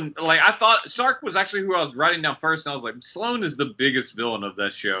Sloan, like, I thought Sark was actually who I was writing down first, and I was like, Sloan is the biggest villain of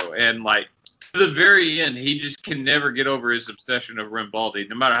that show, and like to the very end, he just can never get over his obsession of Rambaldi,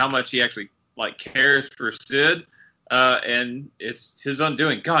 no matter how much he actually like cares for Sid, and it's his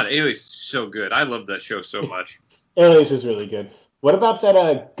undoing. God, Alias is so good. I love that show so much. Alias is really good. What about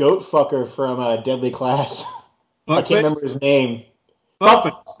that goat fucker from Deadly Class? I can't remember his name.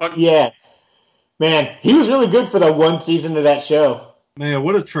 Yeah. Man, he was really good for the one season of that show. Man,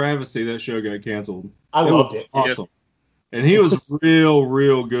 what a travesty that show got canceled. I loved it. Awesome. And he was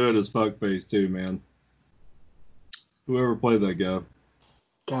real good as Fuckface, too, man. Whoever played that guy.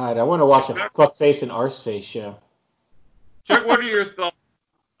 God, I want to watch a Fuckface and Arseface show. Chuck, what are your thoughts?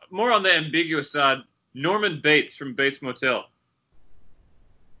 More on the ambiguous side, Norman Bates from Bates Motel.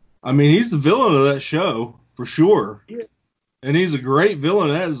 I mean, he's the villain of that show, for sure. Yeah. And he's a great villain.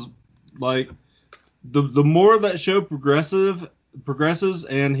 That is, like, the more that show progresses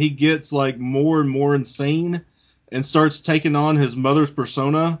and he gets, like, more and more insane and starts taking on his mother's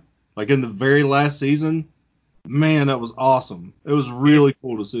persona, like in the very last season, man, that was awesome. It was really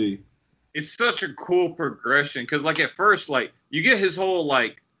cool to see. It's such a cool progression because, like, at first, like, you get his whole,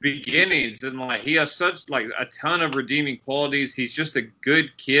 like, beginnings and, like, he has such, like, a ton of redeeming qualities. He's just a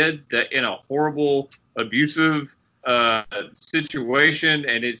good kid that in a horrible, abusive situation,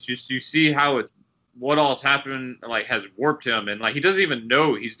 and it's just, you see how what all's happened, like, has warped him, and, like, he doesn't even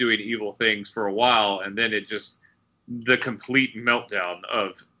know he's doing evil things for a while, and then it just, the complete meltdown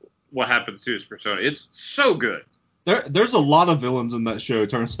of what happens to his persona. It's so good. There's a lot of villains in that show, it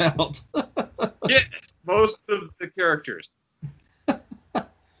turns out. Yes, most of the characters.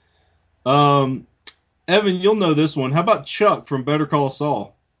 Evan, you'll know this one. How about Chuck from Better Call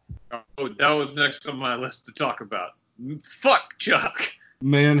Saul? Oh, that was next on my list to talk about. Fuck Chuck.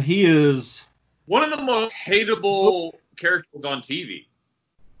 Man, he is one of the most hateable characters on TV.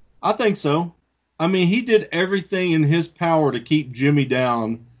 I think so. I mean, he did everything in his power to keep Jimmy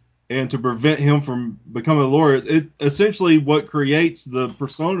down and to prevent him from becoming a lawyer. It essentially what creates the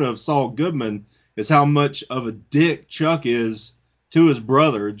persona of Saul Goodman is how much of a dick Chuck is to his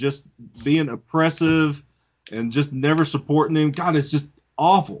brother, just being oppressive and just never supporting him. God, it's just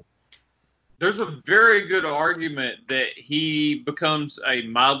awful. There's a very good argument that he becomes a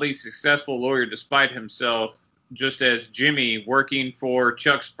mildly successful lawyer despite himself, just as Jimmy working for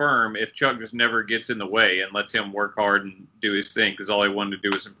Chuck's firm, if Chuck just never gets in the way and lets him work hard and do his thing, because all he wanted to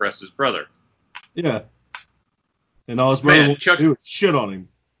do was impress his brother. Yeah. And all his brother wanted to do was shit on him.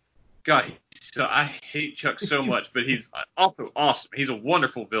 God, I hate Chuck so much, but he's also awesome. He's a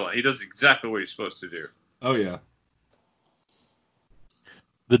wonderful villain. He does exactly what he's supposed to do. Oh, yeah.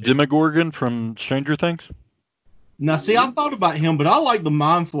 The Demogorgon from Stranger Things? Now, see, I thought about him, but I like the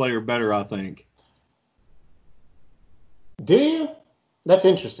Mind Flayer better, I think. Do you? That's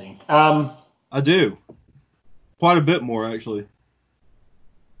interesting. I do. Quite a bit more, actually.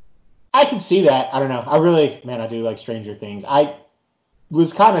 I can see that. I don't know. I do like Stranger Things. I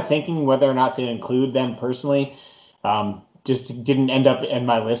was kind of thinking whether or not to include them personally. Just didn't end up in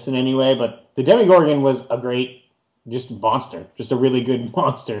my list in any way, but the Demogorgon was a great just monster. Just a really good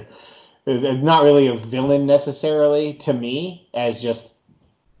monster. Not really a villain necessarily to me, as just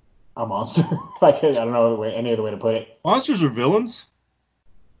a monster. I don't know any other way to put it. Monsters are villains?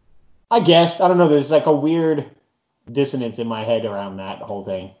 I guess. I don't know. There's like a weird dissonance in my head around that whole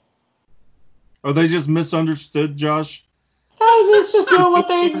thing. Are they just misunderstood, Josh? It's just doing what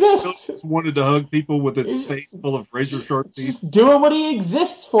they exist. Just wanted to hug people with its face full of razor-sharp teeth. Just doing what he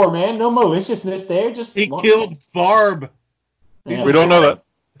exists for, man. No maliciousness there. He killed Barb. Yeah, we don't know that.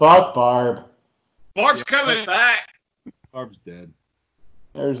 Fuck Barb. Barb's coming back. Barb's dead.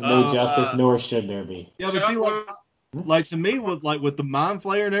 There's no justice, nor should there be. Yeah, but see, like to me, with the Mind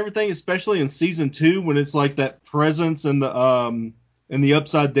Flayer and everything, especially in season 2, when it's like that presence and the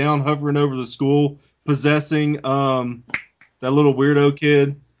Upside Down hovering over the school, possessing that little weirdo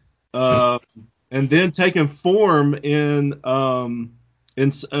kid, and then taking form in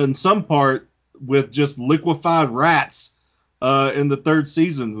in some part with just liquefied rats in the third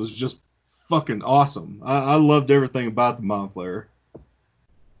season was just fucking awesome. I loved everything about the Mind Flayer.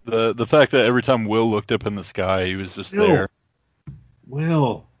 The fact that every time Will looked up in the sky, he was just there.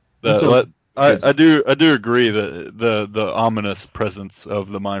 Will. I do agree that the ominous presence of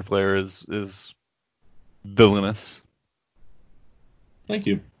the Mind Flayer is villainous. Thank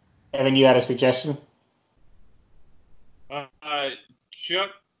you. Evan, you had a suggestion? Chuck,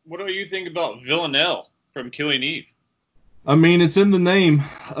 what do you think about Villanelle from Killing Eve? I mean, it's in the name.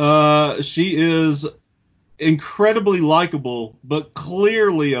 She is incredibly likable, but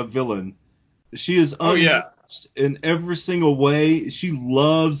clearly a villain. She is unhinged in every single way. She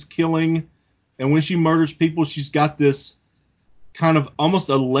loves killing, and when she murders people, she's got this kind of almost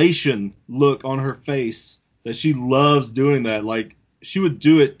elation look on her face that she loves doing that. Like, she would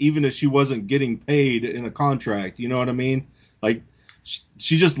do it even if she wasn't getting paid in a contract. You know what I mean? Like,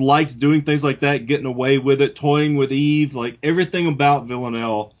 she just likes doing things like that, getting away with it, toying with Eve. Like, everything about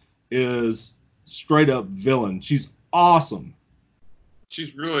Villanelle is straight up villain. She's awesome.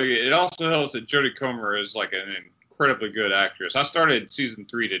 She's really. It also helps that Jodie Comer is like an incredibly good actress. I started season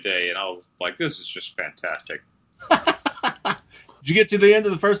 3 today, and I was like, "This is just fantastic." Did you get to the end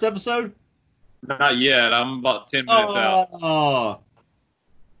of the first episode? Not yet. I'm about 10 minutes out.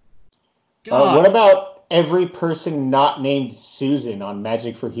 What about every person not named Susan on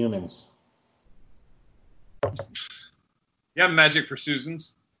Magic for Humans? Yeah, Magic for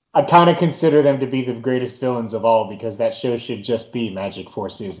Susans. I kind of consider them to be the greatest villains of all because that show should just be Magic for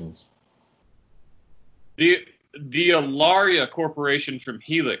Susans. The Alaria Corporation from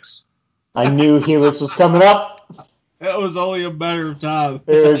Helix. I knew Helix was coming up. It was only a matter of time.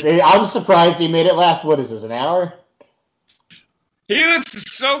 I'm surprised he made it last, what is this, an hour? Helix is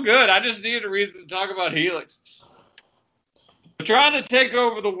so good. I just needed a reason to talk about Helix. We're trying to take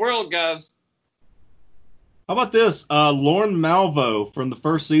over the world, guys. How about this? Lorne Malvo from the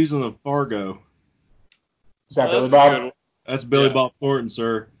first season of Fargo. Is that Billy Bob? That's Billy Bob Thornton,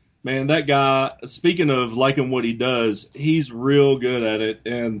 sir. Man, that guy, speaking of liking what he does, he's real good at it.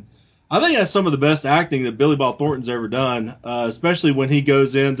 And I think that's some of the best acting that Billy Bob Thornton's ever done, especially when he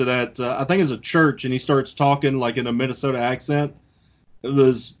goes into that, I think it's a church, and he starts talking like in a Minnesota accent. It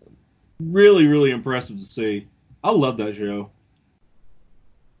was really, really impressive to see. I love that show.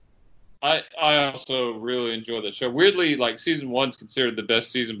 I also really enjoy that show. Weirdly, like season 1's considered the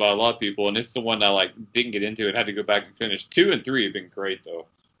best season by a lot of people, and it's the one that I didn't get into and had to go back and finish. 2 and 3 have been great though.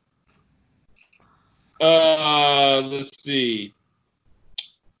 Let's see.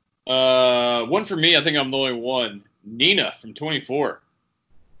 One for me. I think I'm the only one. Nina from 24.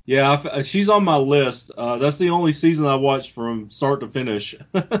 Yeah, she's on my list. That's the only season I watched from start to finish,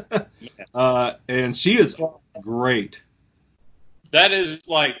 and she is great. That is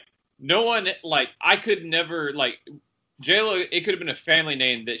like. No one, like, I could never, like, JLo, it could have been a family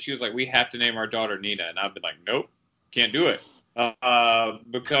name that she was like, we have to name our daughter Nina. And I've been like, nope, can't do it.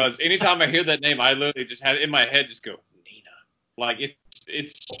 Because anytime I hear that name, I literally just had it in my head, just go, Nina. Like,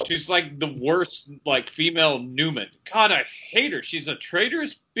 she's like the worst, like, female Newman. God, I hate her. She's a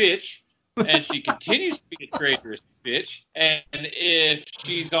traitorous bitch, and she continues to be a traitorous bitch. And if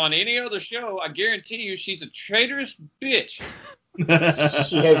she's on any other show, I guarantee you she's a traitorous bitch.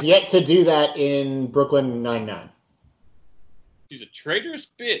 She has yet to do that in Brooklyn Nine-Nine. She's a traitorous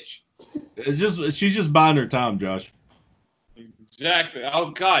bitch. She's just buying her time, Josh. Exactly.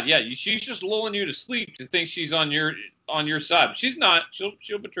 Oh God, yeah. She's just lulling you to sleep to think she's on your side. But she's not. She'll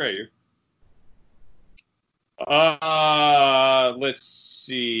betray you. Let's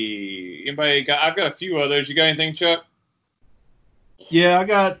see. Anybody got? I've got a few others. You got anything, Chuck? Yeah, I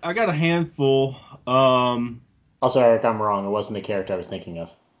got a handful. Also, Eric, I'm wrong. It wasn't the character I was thinking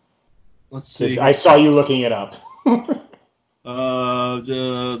of. Let's see. I saw you looking it up.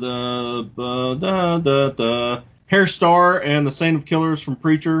 Hair Star and the Saint of Killers from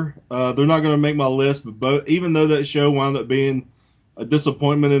Preacher. They're not going to make my list, but even though that show wound up being a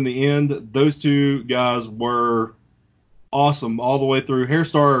disappointment in the end, those two guys were awesome all the way through. Hair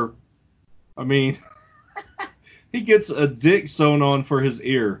Star, I mean, he gets a dick sewn on for his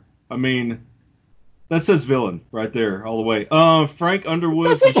ear. I mean, that says villain right there, all the way. Frank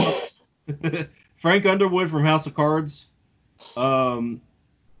Underwood. Frank Underwood from House of Cards.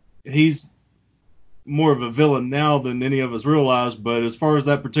 He's more of a villain now than any of us realize, but as far as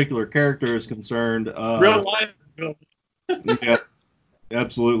that particular character is concerned, real life villain. Yeah,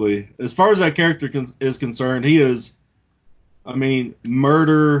 absolutely. As far as that character is concerned, he is, I mean,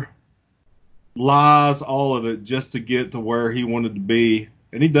 murder, lies, all of it, just to get to where he wanted to be,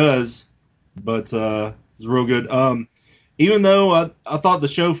 and he does. But it's real good. even though I thought the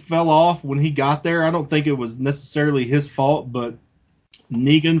show fell off when he got there, I don't think it was necessarily his fault, but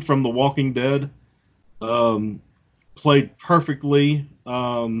Negan from The Walking Dead played perfectly.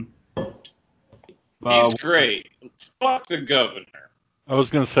 He's great. Fuck the governor. I was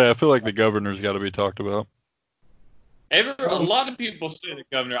going to say, I feel like the governor's got to be talked about. A lot of people say the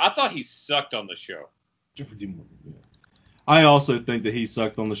governor. I thought he sucked on the show. I also think that he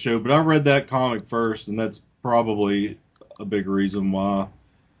sucked on the show, but I read that comic first, and that's probably a big reason why.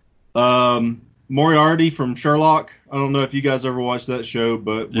 Moriarty from Sherlock. I don't know if you guys ever watched that show,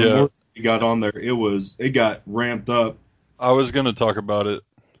 but when Moriarty got on there, it got ramped up. I was going to talk about it.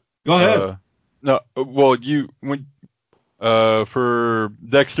 Go ahead. For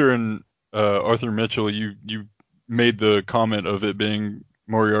Dexter and Arthur Mitchell, you made the comment of it being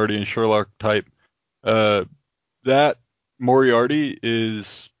Moriarty and Sherlock type. That Moriarty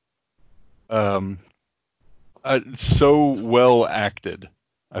is so well acted,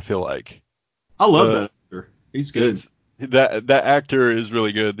 I feel like. I love that actor. He's good. That actor is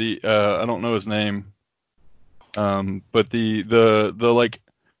really good. I don't know his name, but the like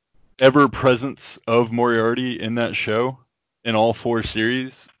ever presence of Moriarty in that show in all 4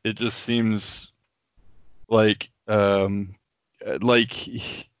 series, it just seems like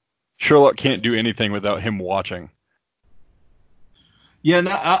Sherlock can't do anything without him watching. Yeah,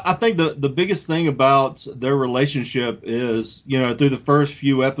 no, I think the biggest thing about their relationship is, through the first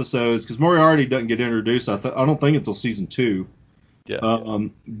few episodes, because Moriarty doesn't get introduced, I don't think until season 2. Yeah.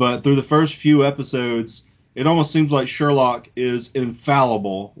 But through the first few episodes, it almost seems like Sherlock is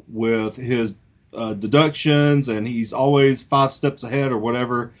infallible with his deductions, and he's always 5 steps ahead or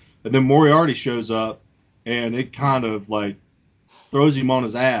whatever. And then Moriarty shows up, and it kind of like throws him on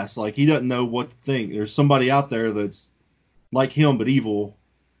his ass. Like, he doesn't know what to think. There's somebody out there that's like him but evil,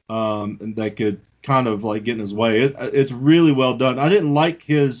 and that could kind of like get in his way. It's really well done. I didn't like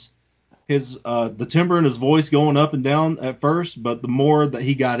his the timbre in his voice going up and down at first, but the more that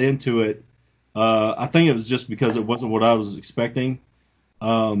he got into it, I think it was just because it wasn't what I was expecting,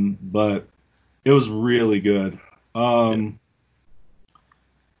 but it was really good. I've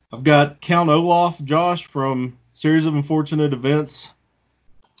got Count Olaf, Josh, from Series of Unfortunate Events.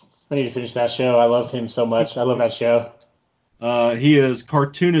 I need to finish that show. I loved him so much. I love that show. He is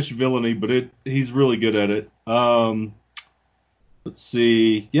cartoonish villainy, but he's really good at it. Let's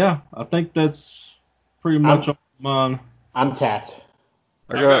see. Yeah, I think that's pretty much all mine. I'm tapped.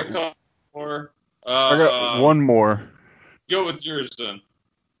 I got a couple more. I got one more. Go with yours then.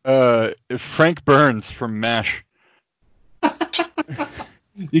 Frank Burns from MASH.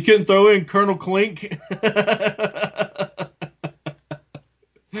 You couldn't throw in Colonel Klink?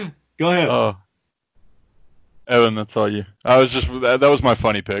 Go ahead. Evan, that's all you. I was just that was my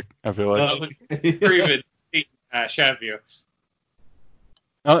funny pick. I feel like. Pretty MASH, have you?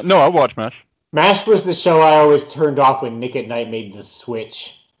 No, I watched MASH. MASH was the show I always turned off when Nick at Night made the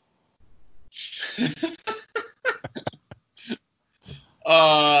switch.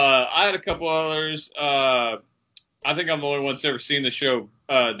 I had a couple others. I think I'm the only one that's ever seen the show.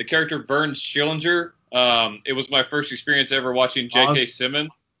 The character Vern Schillinger. It was my first experience ever watching J.K. Simmons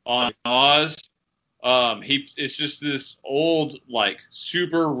on Oz. It's just this old, like,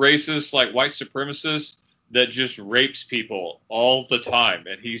 super racist, like, white supremacist that just rapes people all the time,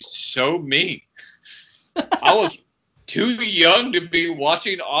 and he's so mean. I was too young to be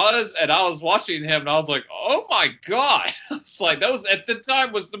watching Oz, and I was watching him, and I was like, oh my god! It's like, that was, at the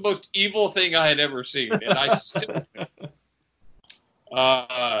time, was the most evil thing I had ever seen, and I still...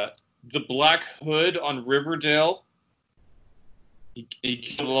 the Black Hood on Riverdale. He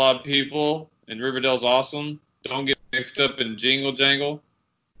killed a lot of people, and Riverdale's awesome. Don't get mixed up in Jingle Jangle.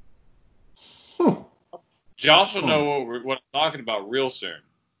 Josh will know what I'm talking about real soon.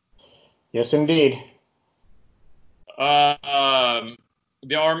 Yes, indeed. The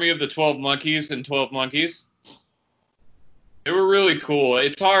Army of the 12 Monkeys and 12 Monkeys. They were really cool.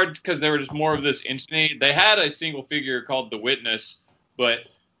 It's hard because they were just more of this instant. They had a single figure called The Witness, but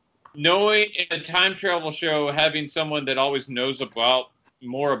knowing in a time travel show, having someone that always knows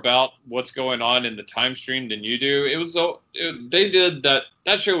more about what's going on in the time stream than you do, they did that.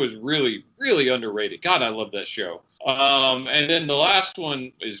 That show was really, really underrated. God, I love that show. And then the last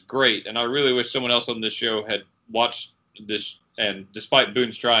one is great, and I really wish someone else on this show had watched this. And despite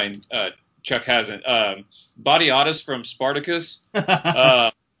Boone's trying, Chuck hasn't. Batiatus from Spartacus.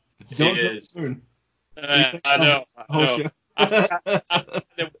 Don't Boone. I know.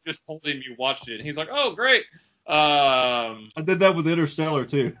 They were just holding me watching it. And he's like, "Oh, great." I did that with Interstellar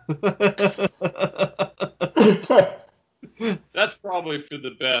too. That's probably for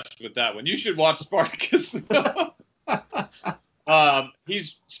the best with that one. You should watch Spartacus.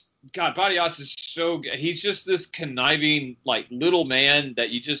 Barrios is so good. He's just this conniving, like, little man that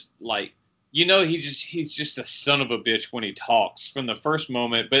you just like. He's just a son of a bitch when he talks from the first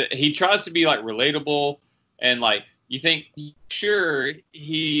moment. But he tries to be like relatable and like you think sure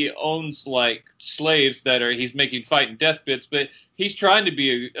he owns like slaves that he's making fight and death bits, but he's trying to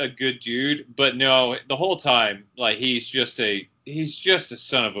be a good dude. But no, the whole time like he's just a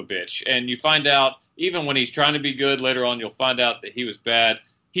son of a bitch. And you find out even when he's trying to be good later on, you'll find out that he was bad.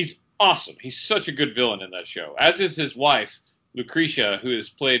 He's awesome. He's such a good villain in that show, as is his wife Lucretia, who is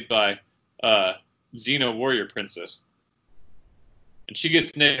played by Xena Warrior Princess. And she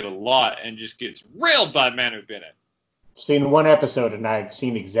gets naked a lot and just gets railed by Manu Bennett. I've seen one episode and I've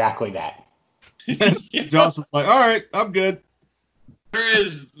seen exactly that. Johnson's like, all right, I'm good. There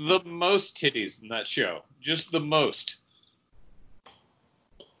is the most titties in that show. Just the most.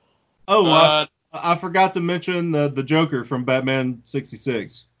 Oh, I forgot to mention the Joker from Batman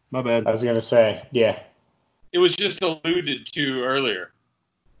 66. My bad. I was going to say, yeah. It was just alluded to earlier.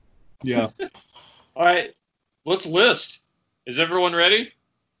 Yeah. All right, let's list. Is everyone ready?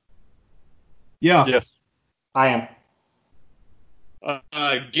 Yeah. Yes. I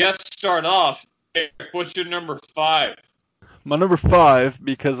am. Guests start off. Eric, what's your number 5? My number 5,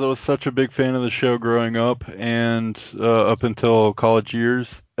 because I was such a big fan of the show growing up and up until college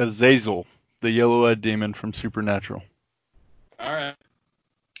years, Azazel, the yellow-eyed demon from Supernatural. All right.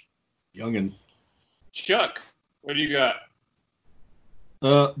 Youngin. Chuck, what do you got?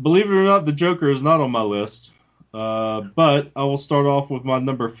 Believe it or not, the Joker is not on my list. But I will start off with my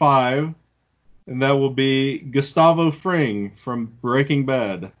number 5, and that will be Gustavo Fring from Breaking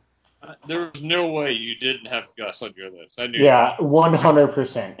Bad. There was no way you didn't have Gus on your list. I knew. Yeah,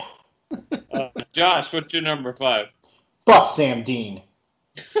 100%. Josh, what's your number 5? Fuck Sam Dean.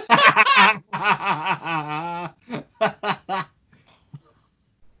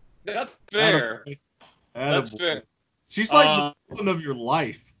 That's fair. That's Attaboy. fair. She's like the villain of your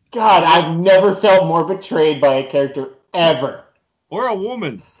life. God, I've never felt more betrayed by a character ever. Or a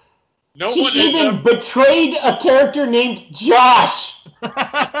woman. No She one even betrayed a character named Josh.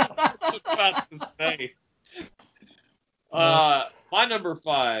 about to say. My number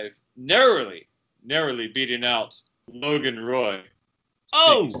 5, narrowly beating out Logan Roy.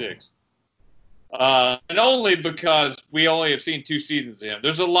 Oh! 6. And only because we only have seen 2 seasons of him.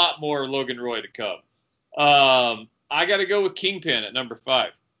 There's a lot more Logan Roy to come. I got to go with Kingpin at number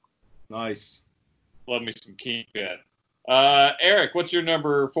 5. Nice. Love me some Kingpin. Eric, what's your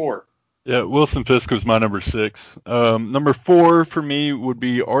number 4? Yeah, Wilson Fisk was my number 6. Number 4 for me would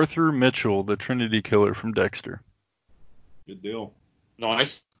be Arthur Mitchell, the Trinity Killer from Dexter. Good deal.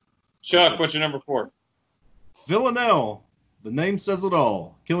 Nice. Chuck, what's your number 4? Villanelle. The name says it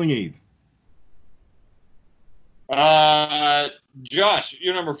all. Killing Eve. Josh,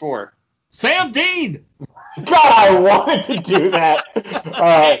 your number 4. Sam Dean! God, I wanted to do that.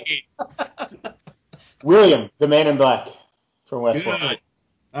 William, the Man in Black from Westworld. Good.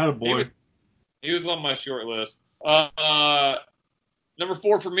 Attaboy. He was on my short list. Number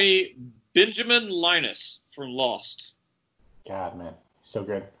 4 for me, Benjamin Linus from Lost. God, man, so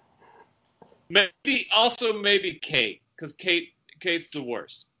good. Maybe Kate, because Kate's the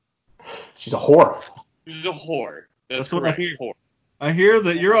worst. She's a whore. She's a whore. That's what I hear. Whore. I hear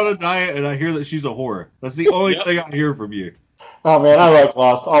that you're on a diet, and I hear that she's a whore. That's the only thing I hear from you. Oh man, I liked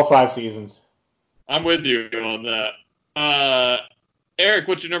Lost all 5 seasons. I'm with you on that. Eric,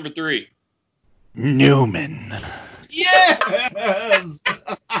 what's your number 3? Newman. Yes!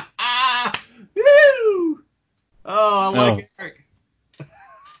 Woo! Oh, I like Eric.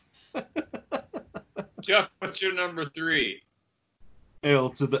 Chuck, what's your number 3? L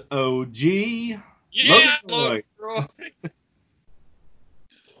to the OG. Yeah, Logan Roy.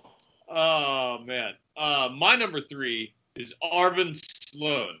 Oh man, my number 3 is Arvin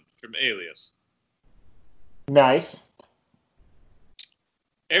Sloane from Alias. Nice.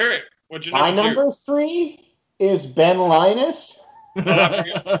 Eric, what's your My number 2? number 3 is Ben Linus. I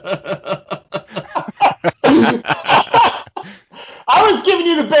was giving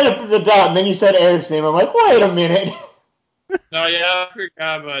you the benefit of the doubt, and then you said Eric's name. I'm like, wait a minute. No, yeah, I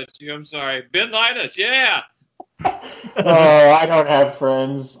forgot about you. I'm sorry. Ben Linus, yeah. Oh, I don't have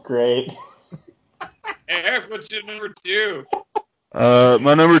friends. Great. Eric, what's your number 2?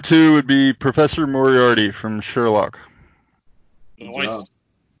 My number 2 would be Professor Moriarty from Sherlock. Nice.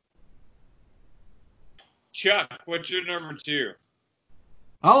 Chuck, what's your number 2?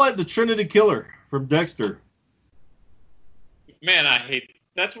 I like the Trinity Killer from Dexter. Man, I hate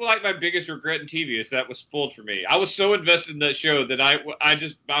That's like my biggest regret in TV is that was spoiled for me. I was so invested in that show that I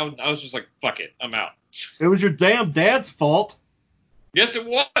was just like, fuck it, I'm out. It was your damn dad's fault. Yes, it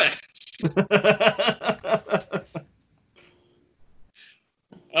was.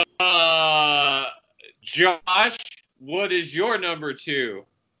 Josh, what is your number 2?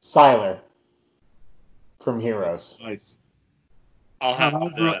 Siler from Heroes. Nice. I'll have I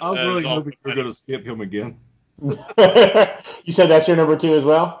was that. really hoping you were going to skip him again. You said that's your number 2 as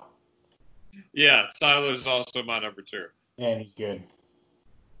well? Yeah, Siler is also my number 2. Yeah, he's good.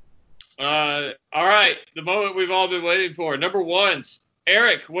 All right, the moment we've all been waiting for. Number 1s.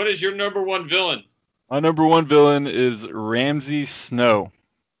 Eric, what is your number 1 villain? My number 1 villain is Ramsay Snow.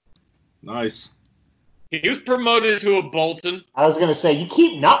 Nice. He was promoted to a Bolton. I was going to say, you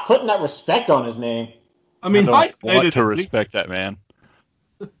keep not putting that respect on his name. I mean, I don't want to respect that man.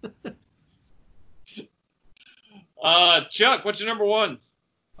 Chuck, what's your number 1?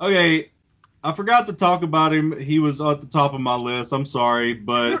 Okay, I forgot to talk about him. He was at the top of my list. I'm sorry,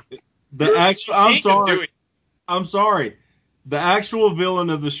 but the actual I'm sorry. The actual villain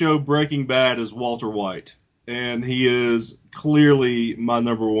of the show Breaking Bad is Walter White, and he is clearly my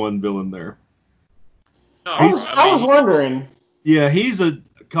number 1 villain there. No, I was wondering. Yeah, he's a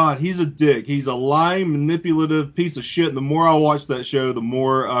dick. He's a lying, manipulative piece of shit. And the more I watch that show, the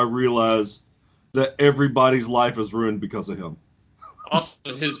more I realize that everybody's life is ruined because of him. Also,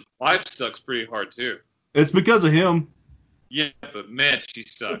 his wife sucks pretty hard, too. It's because of him. Yeah, but man, she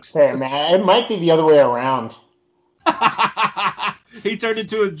sucks. Fair, man. It might be the other way around. He turned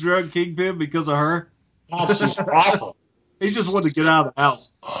into a drug kingpin because of her. God, she's awful. He just wanted to get out of the house.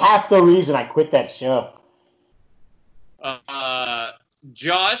 Half the reason I quit that show.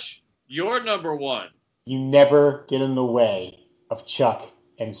 Josh, your number 1. You never get in the way of Chuck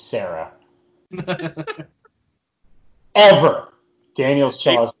and Sarah. Ever. Daniel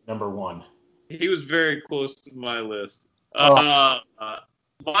Shaw's number 1. He was very close to my list.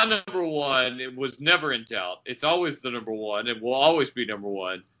 My number 1, it was never in doubt. It's always the number 1. It will always be number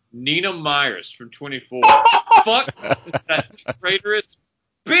 1. Nina Myers from 24. Fuck that traitorous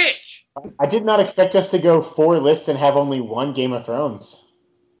bitch! I did not expect us to go 4 lists and have only 1 Game of Thrones.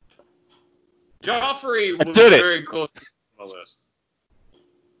 Joffrey was very close to my list.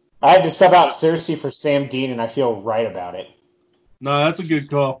 I had to sub out Cersei for Sam Dean, and I feel right about it. No, that's a good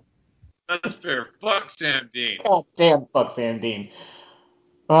call. That's fair. Fuck Sam Dean. God damn, fuck Sam Dean.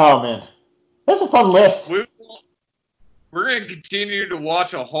 Oh, man. That's a fun list. We're going to continue to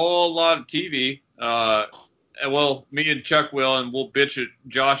watch a whole lot of TV. Well, me and Chuck will, and we'll bitch at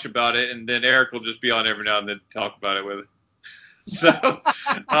Josh about it, and then Eric will just be on every now and then to talk about it with us. So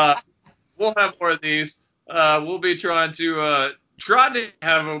we'll have more of these. We'll be trying to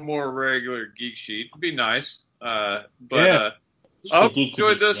have a more regular Geek Sheet. It'd be nice. I hope you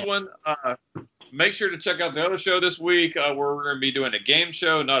enjoyed this one. Make sure to check out the other show this week where we're going to be doing a game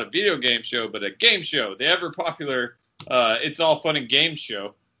show, not a video game show, but a game show. The ever popular It's All Fun and Games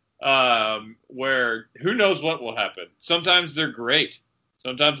show. Where who knows what will happen. Sometimes they're great.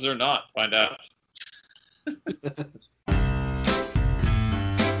 Sometimes they're not. Find out.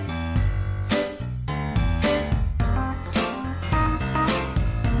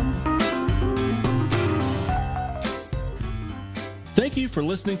 Thank you for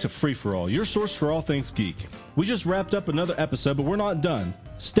listening to Free For All, your source for all things geek. We just wrapped up another episode, but we're not done.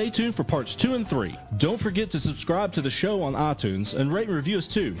 Stay tuned for parts 2 and 3. Don't forget to subscribe to the show on iTunes and rate and review us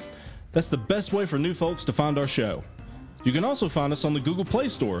too. That's the best way for new folks to find our show. You can also find us on the Google Play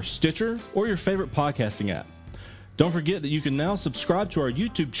Store, Stitcher, or your favorite podcasting app. Don't forget that you can now subscribe to our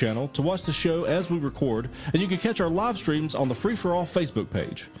YouTube channel to watch the show as we record, and you can catch our live streams on the Free For All Facebook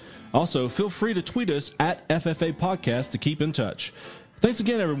page. Also, feel free to tweet us at FFA Podcast to keep in touch. Thanks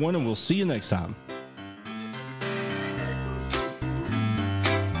again, everyone, and we'll see you next time.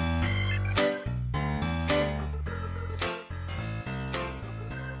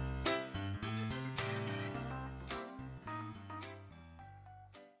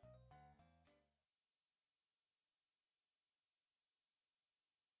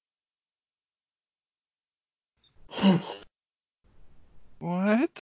 What?